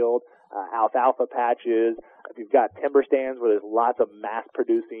wheat field, alfalfa patches. If you've got timber stands where there's lots of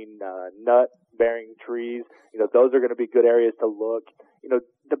mass-producing nut-bearing trees, those are going to be good areas to look.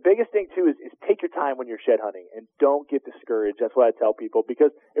 The biggest thing, too, is take your time when you're shed hunting and don't get discouraged. That's what I tell people,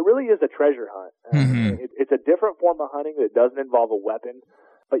 because it really is a treasure hunt. It's a different form of hunting that doesn't involve a weapon,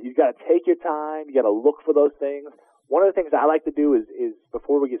 but you've got to take your time. You got to look for those things. One of the things I like to do is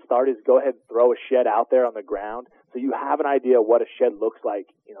before we get started is go ahead and throw a shed out there on the ground so you have an idea what a shed looks like,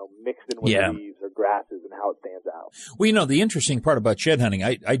 mixed in with leaves or grasses and how it stands out. Well, the interesting part about shed hunting,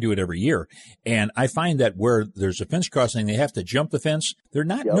 I do it every year, and I find that where there's a fence crossing, they have to jump the fence. They're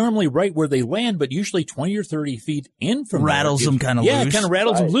not normally right where they land, but usually 20 or 30 feet in from rattles them kind of loose. Yeah, it kind of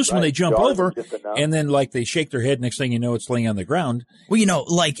rattles them loose when they jump over, and then they shake their head, next thing you know, it's laying on the ground. Well,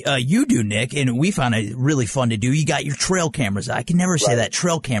 you do, Nick, and we found it really fun to do. You got your trail cameras. I can never say that,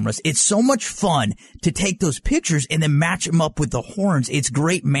 trail cameras. It's so much fun to take those pictures and then match them up with the horns. It's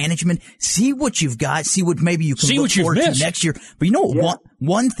great management. See what you've got. See what maybe you can look forward to next year. But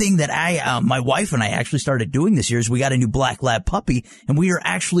one thing that my wife and I actually started doing this year is we got a new black lab puppy, and we are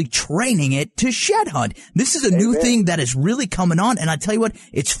actually training it to shed hunt. This is a new thing that is really coming on, and I tell you what,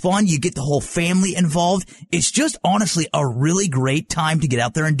 it's fun. You get the whole family involved. It's just honestly a really great time to get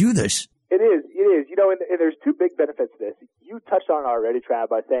out there and do this. It is. And there's two big benefits to this. You touched on it already, Trav,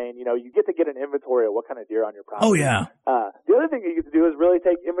 by saying, you get to get an inventory of what kind of deer on your property. Oh, yeah. The other thing you get to do is really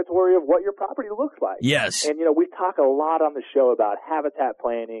take inventory of what your property looks like. Yes. And, we talk a lot on the show about habitat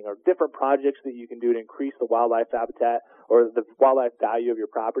planning or different projects that you can do to increase the wildlife habitat or the wildlife value of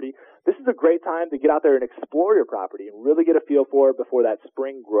your property. This is a great time to get out there and explore your property and really get a feel for it before that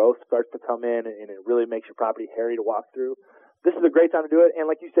spring growth starts to come in and it really makes your property hairy to walk through. this is a great time to do it. And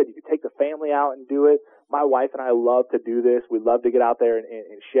like you said, you can take the family out and do it. My wife and I love to do this. We love to get out there and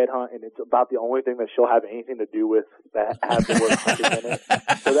shed hunt, and it's about the only thing that she'll have anything to do with that has the word hunting in it.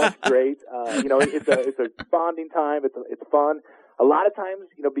 So that's great. It's a bonding time. It's fun. A lot of times,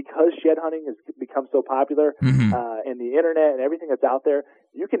 because shed hunting has become so popular, and the internet and everything that's out there,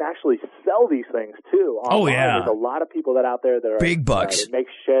 you can actually sell these things too. Online. Oh yeah, there's a lot of people that out there that are big bucks. That make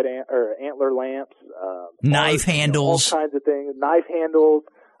shed antler lamps, knife handles, all kinds of things, knife handles.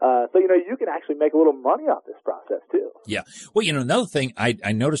 So, you can actually make a little money off this process, too. Yeah. Well, another thing I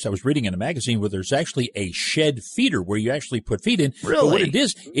noticed, I was reading in a magazine where there's actually a shed feeder where you actually put feed in. Really? But what it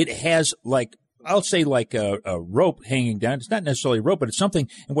is, it has I'll say a rope hanging down. It's not necessarily a rope, but it's something.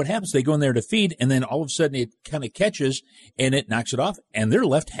 And what happens, they go in there to feed, and then all of a sudden it kind of catches, and it knocks it off, and they're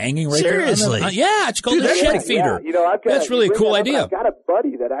left hanging right Seriously? there. Yeah, it's called a shed feeder. Yeah. That's really a cool idea. I've got a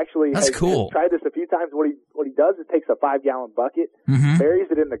buddy that actually has tried this a few times. What he does is takes a 5-gallon bucket, buries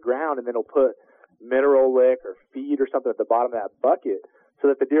it in the ground, and then he'll put mineral lick or feed or something at the bottom of that bucket, so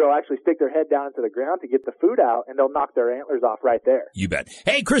that the deer will actually stick their head down into the ground to get the food out, and they'll knock their antlers off right there. You bet.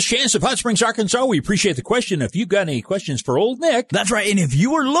 Hey, Chris Chance of Hot Springs, Arkansas, we appreciate the question. If you've got any questions for old Nick. That's right. And if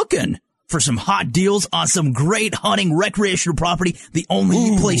you are looking for some hot deals on some great hunting recreational property, the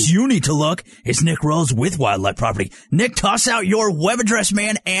only place you need to look is Nick Rose with Wildlife Property. Nick, toss out your web address,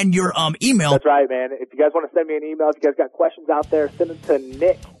 man, and your email. That's right, man. If you guys want to send me an email, if you guys got questions out there, send them to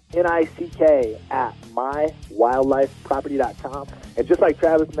Nick, Nick, at mywildlifeproperty.com. And just like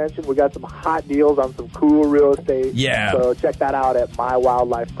Travis mentioned, we got some hot deals on some cool real estate. Yeah. So check that out at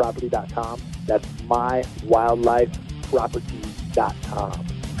mywildlifeproperty.com. That's mywildlifeproperty.com.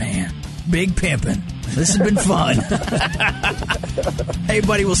 Man, big pimping. This has been fun. Hey,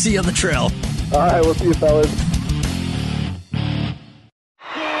 buddy, we'll see you on the trail. All right, we'll see you, fellas.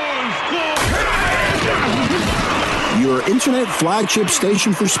 Your internet flagship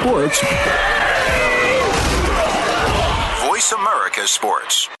station for sports. Voice America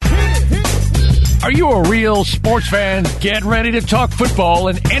Sports. Are you a real sports fan? Get ready to talk football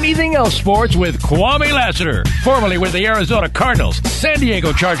and anything else sports with Kwame Lassiter, formerly with the Arizona Cardinals, San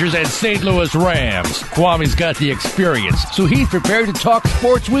Diego Chargers, and St. Louis Rams. Kwame's got the experience, so he's prepared to talk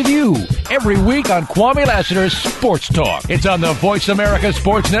sports with you every week on Kwame Lassiter's Sports Talk. It's on the Voice America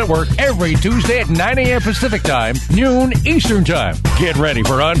Sports Network every Tuesday at 9 a.m. Pacific Time, noon Eastern Time. Get ready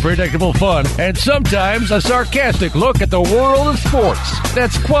for unpredictable fun and sometimes a sarcastic look at the world of sports.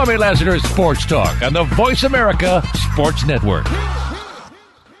 That's Kwame Lassiter's Sports Talk on the Voice America Sports Network.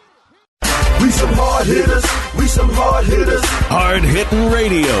 We some hard hitters. We some hard hitters. Hard Hittin'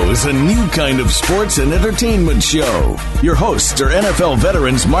 Radio is a new kind of sports and entertainment show. Your hosts are NFL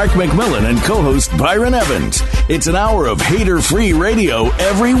veterans Mark McMillan and co-host Byron Evans. It's an hour of hater-free radio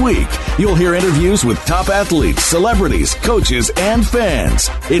every week. You'll hear interviews with top athletes, celebrities, coaches, and fans.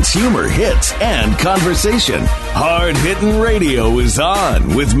 It's humor, hits, and conversation. Hard Hittin' Radio is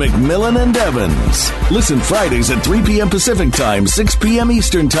on with McMillan and Evans. Listen Fridays at 3 p.m. Pacific Time, 6 p.m.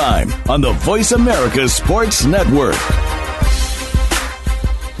 Eastern Time on the Voice America Sports Network.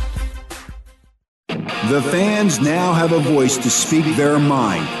 The fans now have a voice to speak their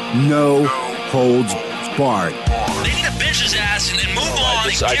mind. No holds barred. They need to bench his ass and then move on.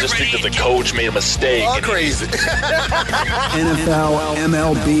 I just think that the coach made a mistake. All crazy. NFL,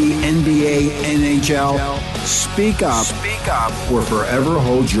 MLB, NBA, NHL. Speak up. Speak up. Or forever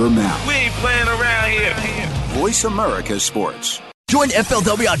hold your mouth. We ain't playing around here. Voice America Sports. Join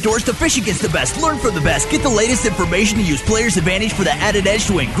FLW Outdoors to fish against the best, learn from the best, get the latest information to use Players Advantage for the added edge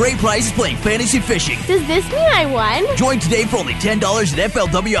to win great prizes playing fantasy fishing. Does this mean I won? Join today for only $10 at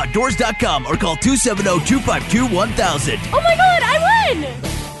FLWOutdoors.com or call 270-252-1000. Oh my God, I won!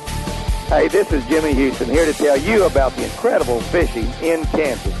 Hey, this is Jimmy Houston here to tell you about the incredible fishing in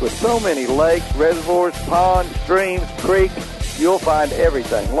Kansas. With so many lakes, reservoirs, ponds, streams, creeks, you'll find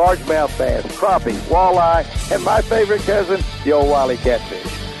everything. Largemouth bass, crappie, walleye, and my favorite cousin, the old wily catfish.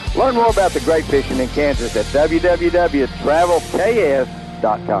 Learn more about the great fishing in Kansas at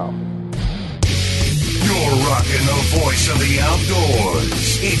www.travelks.com. You're rocking the voice of the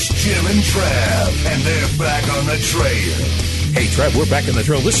outdoors. It's Jim and Trav, and they're back on the trail. Hey, Trev, we're back on the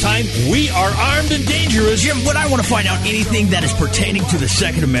trail. This time, we are armed and dangerous. Jim, when I want to find out anything that is pertaining to the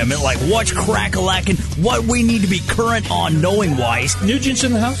Second Amendment, like what's crack-a-lackin', what we need to be current on knowing-wise. Nugent's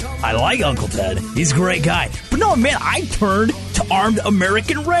in the house? I like Uncle Ted. He's a great guy. But no, man, I turned to Armed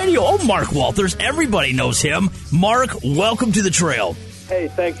American Radio. Oh, Mark Walters. Everybody knows him. Mark, welcome to the trail. Hey,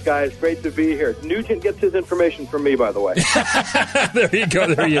 thanks, guys. Great to be here. Nugent gets his information from me, by the way. There you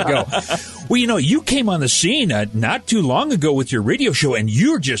go. There you go. Well, you came on the scene not too long ago with your radio show, and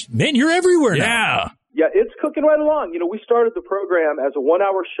you're just, man, you're everywhere now. Yeah, it's cooking right along. We started the program as a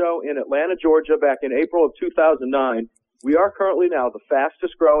 1-hour show in Atlanta, Georgia back in April of 2009. We are currently now the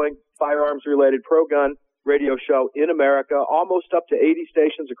fastest growing firearms-related pro-gun radio show in America, almost up to 80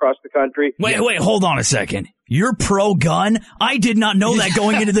 stations across the country. Wait, hold on a second. You're pro-gun? I did not know that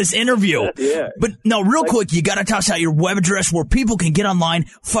going into this interview. Yeah. But no, real quick, you got to toss out your web address where people can get online,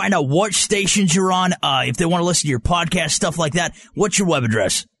 find out what stations you're on, if they want to listen to your podcast, stuff like that. What's your web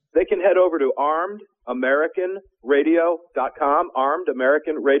address? They can head over to armedamericanradio.com,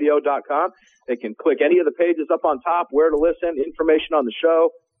 armedamericanradio.com. They can click any of the pages up on top, where to listen, information on the show,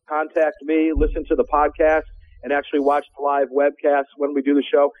 contact me, listen to the podcast, and actually watch the live webcast when we do the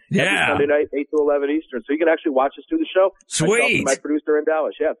show every Sunday night, 8 to 11 Eastern. So you can actually watch us do the show. Sweet. My producer in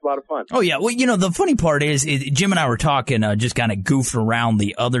Dallas. Yeah, it's a lot of fun. Oh, yeah. Well, the funny part is Jim and I were talking, just kind of goofed around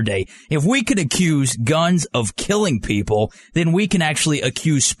the other day. If we could accuse guns of killing people, then we can actually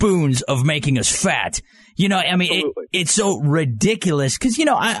accuse spoons of making us fat. It's so ridiculous because,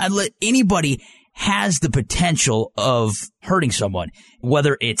 anybody has the potential of hurting someone,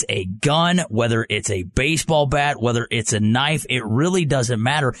 whether it's a gun, whether it's a baseball bat, whether it's a knife, it really doesn't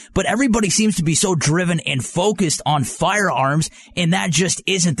matter. But everybody seems to be so driven and focused on firearms, and that just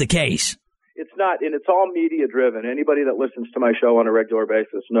isn't the case. It's not, and it's all media driven. Anybody that listens to my show on a regular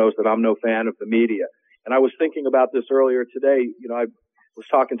basis knows that I'm no fan of the media. And I was thinking about this earlier today. I was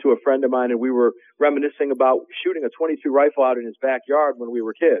talking to a friend of mine, and we were reminiscing about shooting a .22 rifle out in his backyard when we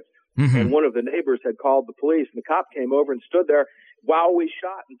were kids. Mm-hmm. And one of the neighbors had called the police, and the cop came over and stood there while we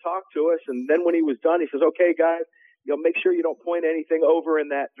shot and talked to us. And then when he was done, he says, "Okay, guys, make sure you don't point anything over in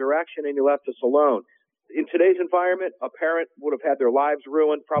that direction, and you left us alone." In today's environment, a parent would have had their lives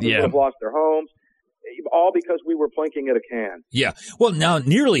ruined, probably would have lost their homes, all because we were plinking at a can. Yeah. Well, now,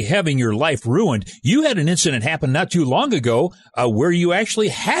 nearly having your life ruined, you had an incident happen not too long ago where you actually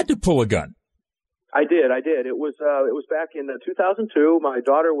had to pull a gun. I did. It was back in 2002. My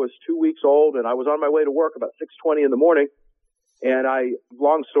daughter was 2 weeks old, and I was on my way to work about 6:20 in the morning. And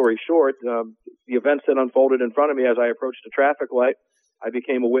long story short, the events that unfolded in front of me as I approached a traffic light, I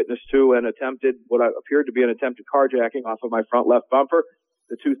became a witness to what appeared to be an attempted carjacking off of my front left bumper.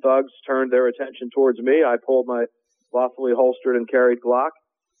 The two thugs turned their attention towards me. I pulled my lawfully holstered and carried Glock,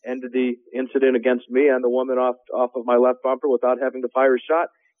 ended the incident against me and the woman off of my left bumper without having to fire a shot.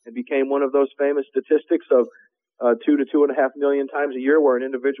 It became one of those famous statistics of 2 to 2.5 million times a year where an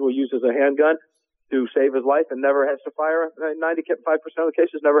individual uses a handgun to save his life and never has to fire. 95% of the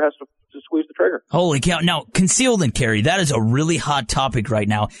cases never has to squeeze the trigger. Holy cow. Now, concealed and carry, that is a really hot topic right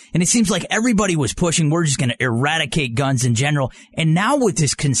now. And it seems like everybody was pushing, we're just going to eradicate guns in general. And now with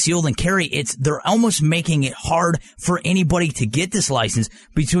this concealed and carry, they're almost making it hard for anybody to get this license.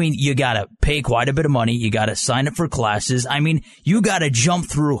 Between you got to pay quite a bit of money, you got to sign up for classes. I mean, you got to jump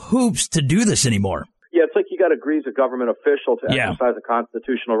through hoops to do this anymore. Yeah, it's like you got to agree as a government official to exercise a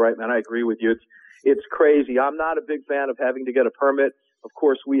constitutional right, man. I agree with you. It's crazy. I'm not a big fan of having to get a permit. Of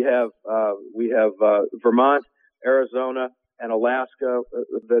course, we have Vermont, Arizona, and Alaska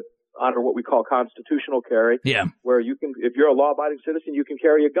that honor what we call constitutional carry. Yeah. Where you can, if you're a law-abiding citizen, you can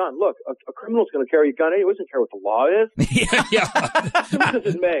carry a gun. Look, a criminal's going to carry a gun anyway. He doesn't care what the law is. Yeah. What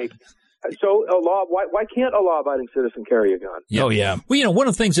does it make? So why can't a law-abiding citizen carry a gun? Yeah. Oh, yeah. Well, one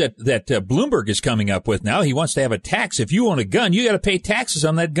of the things that Bloomberg is coming up with now, he wants to have a tax. If you own a gun, you got to pay taxes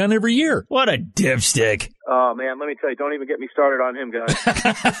on that gun every year. What a dipstick. Oh, man, let me tell you, don't even get me started on him, guys.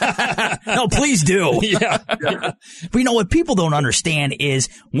 No, please do. Yeah. But what people don't understand is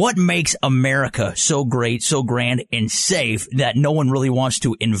what makes America so great, so grand, and safe that no one really wants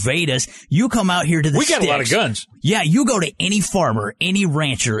to invade us. You come out here to the sticks. We got a lot of guns. Yeah, you go to any farmer, any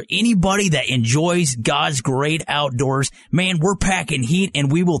rancher, anybody that enjoys God's great outdoors. Man, we're packing heat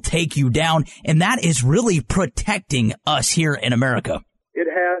and we will take you down. And that is really protecting us here in America. It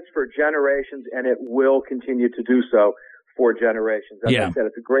has for generations, and it will continue to do so for generations. As I said,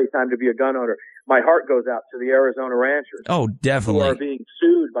 it's a great time to be a gun owner. My heart goes out to the Arizona ranchers. Oh, definitely. Who are being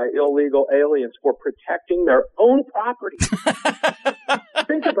sued by illegal aliens for protecting their own property.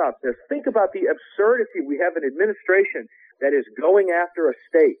 Think about this. Think about the absurdity. We have an administration that is going after a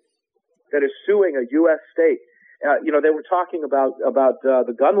state, that is suing a U.S. state. They were talking about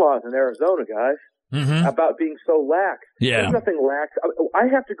the gun laws in Arizona, guys. Mm-hmm. About being so lax. Yeah. There's nothing lax. I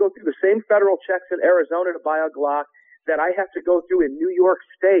have to go through the same federal checks in Arizona to buy a Glock that I have to go through in New York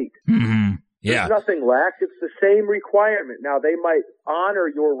State. Mm-hmm. Yeah. There's nothing lax. It's the same requirement. Now, they might honor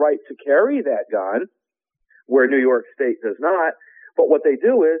your right to carry that gun, where New York State does not, But what they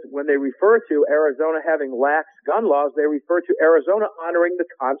do is, when they refer to Arizona having lax gun laws, they refer to Arizona honoring the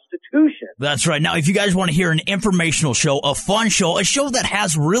Constitution. That's right. Now, if you guys want to hear an informational show, a fun show, a show that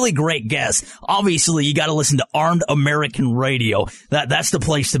has really great guests, obviously you got to listen to Armed American Radio. That's the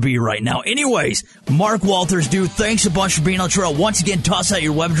place to be right now. Anyways, Mark Walters, dude, thanks a bunch for being on the trail. Once again, toss out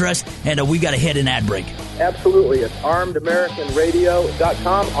your web address, and we got to hit an ad break. Absolutely. It's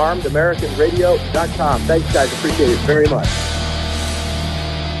armedamericanradio.com, armedamericanradio.com. Thanks, guys. Appreciate it very much.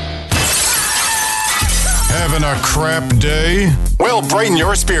 Having a crap day? Well, brighten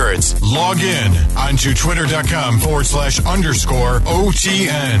your spirits. Log in onto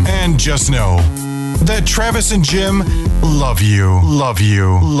twitter.com/_OTN. And just know that Travis and Jim love you, love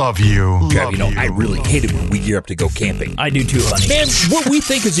you, love you, Trav, you know, I really hate it when we gear up to go camping. I do too, honey. Man, what we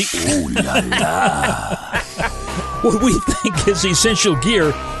think is what we think is essential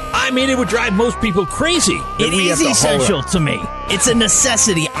gear, I mean, it would drive most people crazy. It is essential to me. It's a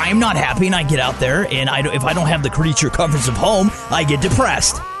necessity. I'm not happy, and I get out there, and if I don't have the creature comforts of home, I get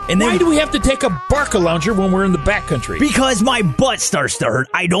depressed. And then, why do we have to take a Barca lounger when we're in the backcountry? Because my butt starts to hurt.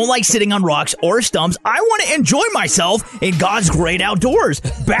 I don't like sitting on rocks or stumps. I want to enjoy myself in God's great outdoors.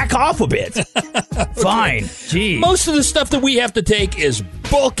 Back off a bit. Fine. Jeez. Most of the stuff that we have to take is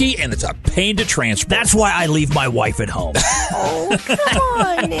bulky, and it's a pain to transport. That's why I leave my wife at home. Oh, come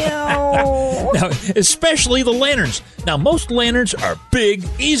on now. Now, especially the lanterns. Now, most lanterns are big,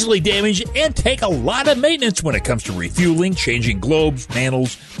 easily damaged, and take a lot of maintenance when it comes to refueling, changing globes,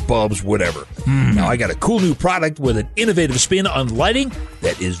 mantles, bulbs, whatever. Now, I got a cool new product with an innovative spin on lighting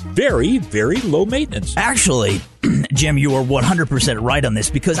that is very, very low maintenance. Actually, Jim, you are 100% right on this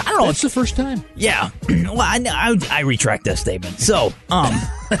because I don't know. That's the first time. Yeah. Well, I retract that statement. So,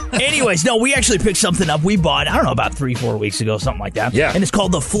 anyways, no, we actually picked something up. We bought, I don't know, about 3-4 weeks ago, something like that. Yeah. And it's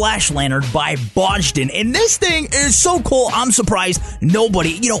called the Flash Lantern by Bodgdon. And this thing is so cool. I'm surprised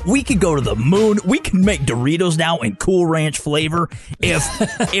nobody, we could go to the moon. We can make Doritos now in Cool Ranch flavor.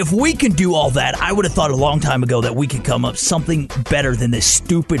 If we can do all that, I would have thought a long time ago that we could come up something better than this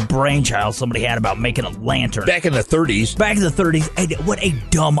stupid brainchild somebody had about making a lantern. Back in the 30s. Back in the 30s. What a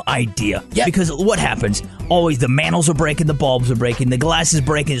dumb idea. Yeah. Because what happens? Always the mantles are breaking, the bulbs are breaking, the glass is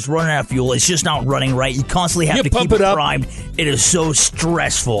breaking, it's running out of fuel, it's just not running right. You constantly have to keep it primed. It is so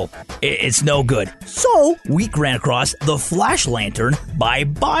stressful. It's no good. So, we ran across the Flash Lantern by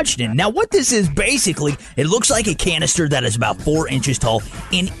Bodgdon. Now, what this is basically, it looks like a canister that is about 4 inches tall,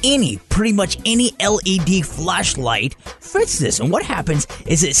 and pretty much any LED flashlight fits this. And what happens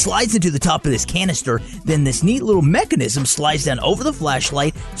is it slides into the top of this canister, then this neat little mechanism slides down over the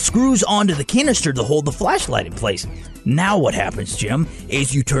flashlight, screws onto the canister to hold the flashlight in place. Now what happens, Jim,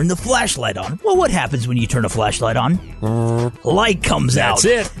 is you turn the flashlight on. Well, what happens when you turn a flashlight on? Light comes out.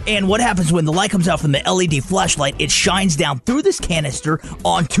 That's it. And what happens when the light comes out from the LED flashlight? It shines down through this canister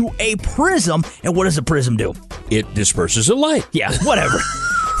onto a prism. And what does a prism do? It disperses the light. Yeah, whatever.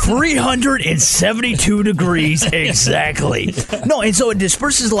 372 degrees exactly. No, and so it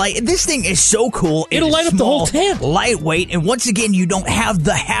disperses light. This thing is so cool. It'll light up the whole tent. Lightweight, and once again, you don't have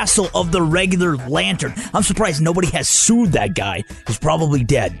the hassle of the regular lantern. I'm surprised nobody has sued that guy. He's probably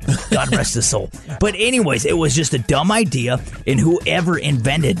dead. God rest his soul. But anyways, it was just a dumb idea, and whoever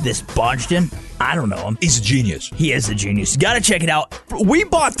invented this Bodgdon, I don't know him. He's a genius. He is a genius. Gotta check it out. We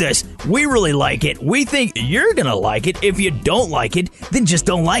bought this. We really like it. We think you're gonna like it. If you don't like it, then just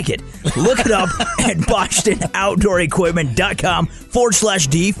don't like it. Look it up at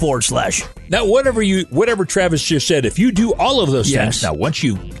BodgdonOutdoorEquipment.com/D/. Now, whatever Travis just said, if you do all of those things, now once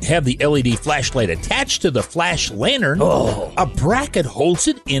you have the LED flashlight attached to the flash lantern, a bracket holds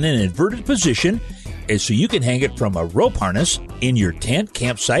it in an inverted position, and so you can hang it from a rope harness in your tent,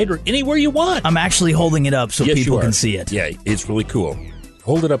 campsite, or anywhere you want. I'm actually holding it up so people can see it. Yeah, it's really cool.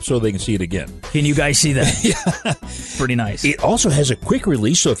 Hold it up so they can see it again. Can you guys see that? Yeah. Pretty nice. It also has a quick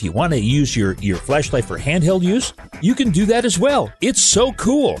release, so if you want to use your flashlight for handheld use, you can do that as well. It's so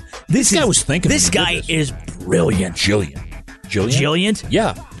cool. This guy was thinking. This guy is brilliant. Jilliant?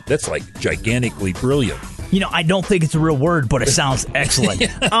 Yeah, that's like gigantically brilliant. I don't think it's a real word, but it sounds excellent.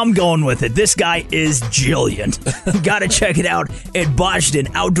 I'm going with it. This guy is brilliant. Gotta check it out at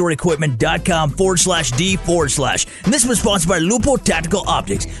BodgdonOutdoorEquipment.com/D/. And this was sponsored by Lupo Tactical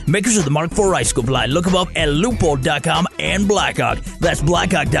Optics, makers of the Mark IV Rifle Scope line. Look them up at Lupo.com and Blackhawk. That's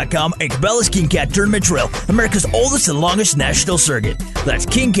Blackhawk.com and Cabela's King Cat Tournament Trail, America's oldest and longest national circuit. That's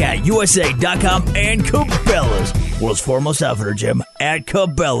KingCatUSA.com and Cabela's, world's foremost outfitter, Jim, at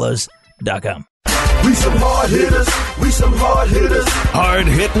Cabela's.com. We some hard hitters, We some hard hitters. Hard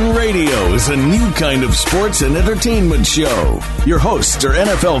Hittin' Radio is a new kind of sports and entertainment show. Your hosts are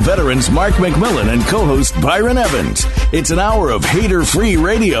NFL veterans Mark McMillan and co-host Byron Evans. It's an hour of hater-free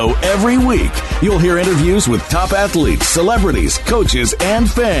radio every week. You'll hear interviews with top athletes, celebrities, coaches, and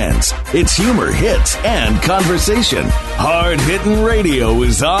fans. It's humor, hits, and conversation. Hard Hittin' Radio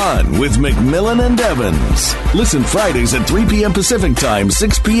is on with McMillan and Evans. Listen Fridays at 3 p.m. Pacific Time,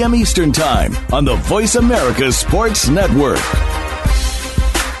 6 p.m. Eastern Time on the Voice America Sports Network.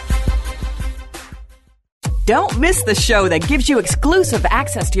 Don't miss the show that gives you exclusive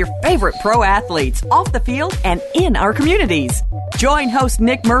access to your favorite pro athletes off the field and in our communities. Join host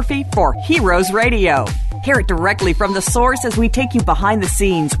Nick Murphy for Heroes Radio. Hear it directly from the source as we take you behind the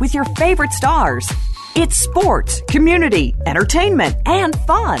scenes with your favorite stars. It's sports, community, entertainment, and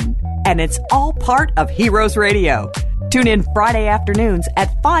fun. And it's all part of Heroes Radio. Tune in Friday afternoons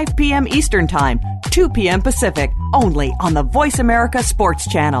at 5 p.m. Eastern Time, 2 p.m. Pacific, only on the Voice America Sports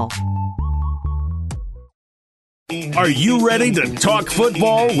Channel. Are you ready to talk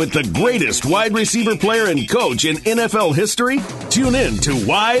football with the greatest wide receiver player and coach in NFL history? Tune in to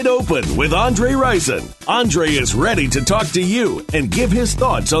Wide Open with Andre Rison. Andre is ready to talk to you and give his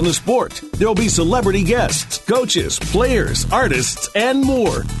thoughts on the sport. There'll be celebrity guests, coaches, players, artists, and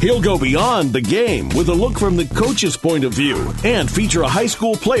more. He'll go beyond the game with a look from the coach's point of view and feature a high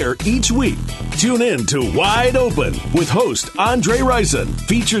school player each week. Tune in to Wide Open with host Andre Rison,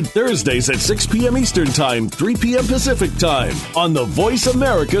 featured Thursdays at 6 p.m. Eastern Time, 3 p.m. Pacific Time on the Voice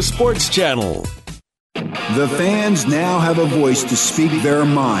America Sports Channel. The fans now have a voice to speak their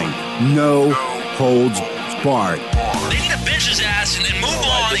mind. No holds barred. They need to bench his ass and move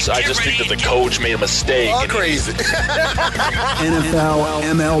on. I just think that the coach made a mistake. All crazy. NFL,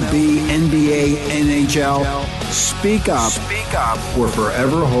 MLB, NBA, NHL. Speak up. Speak up or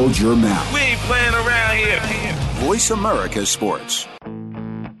forever hold your mouth. We ain't playing around here. Voice America Sports.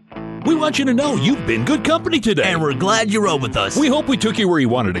 We want you to know you've been good company today. And we're glad you rode with us. We hope we took you where you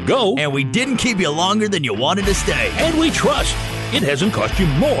wanted to go. And we didn't keep you longer than you wanted to stay. And we trust it hasn't cost you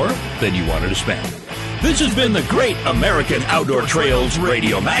more than you wanted to spend. This has been the Great American Outdoor Trails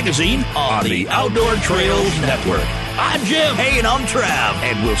Radio Magazine on the Outdoor Trails Network. I'm Jim. Hey, and I'm Trav.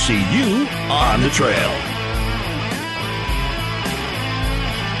 And we'll see you on the trail.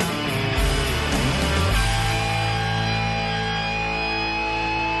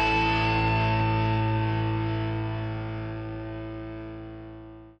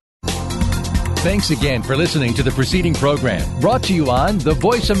 Thanks again for listening to the preceding program, brought to you on the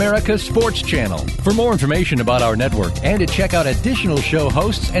Voice America Sports Channel. For more information about our network and to check out additional show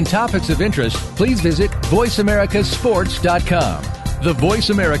hosts and topics of interest, please visit voiceamericasports.com. The Voice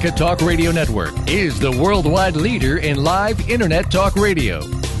America Talk Radio Network is the worldwide leader in live Internet talk radio.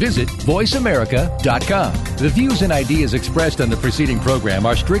 Visit voiceamerica.com. The views and ideas expressed on the preceding program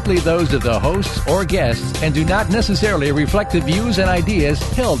are strictly those of the hosts or guests and do not necessarily reflect the views and ideas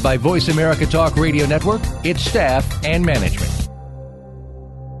held by Voice America Talk Radio Network, its staff, and management.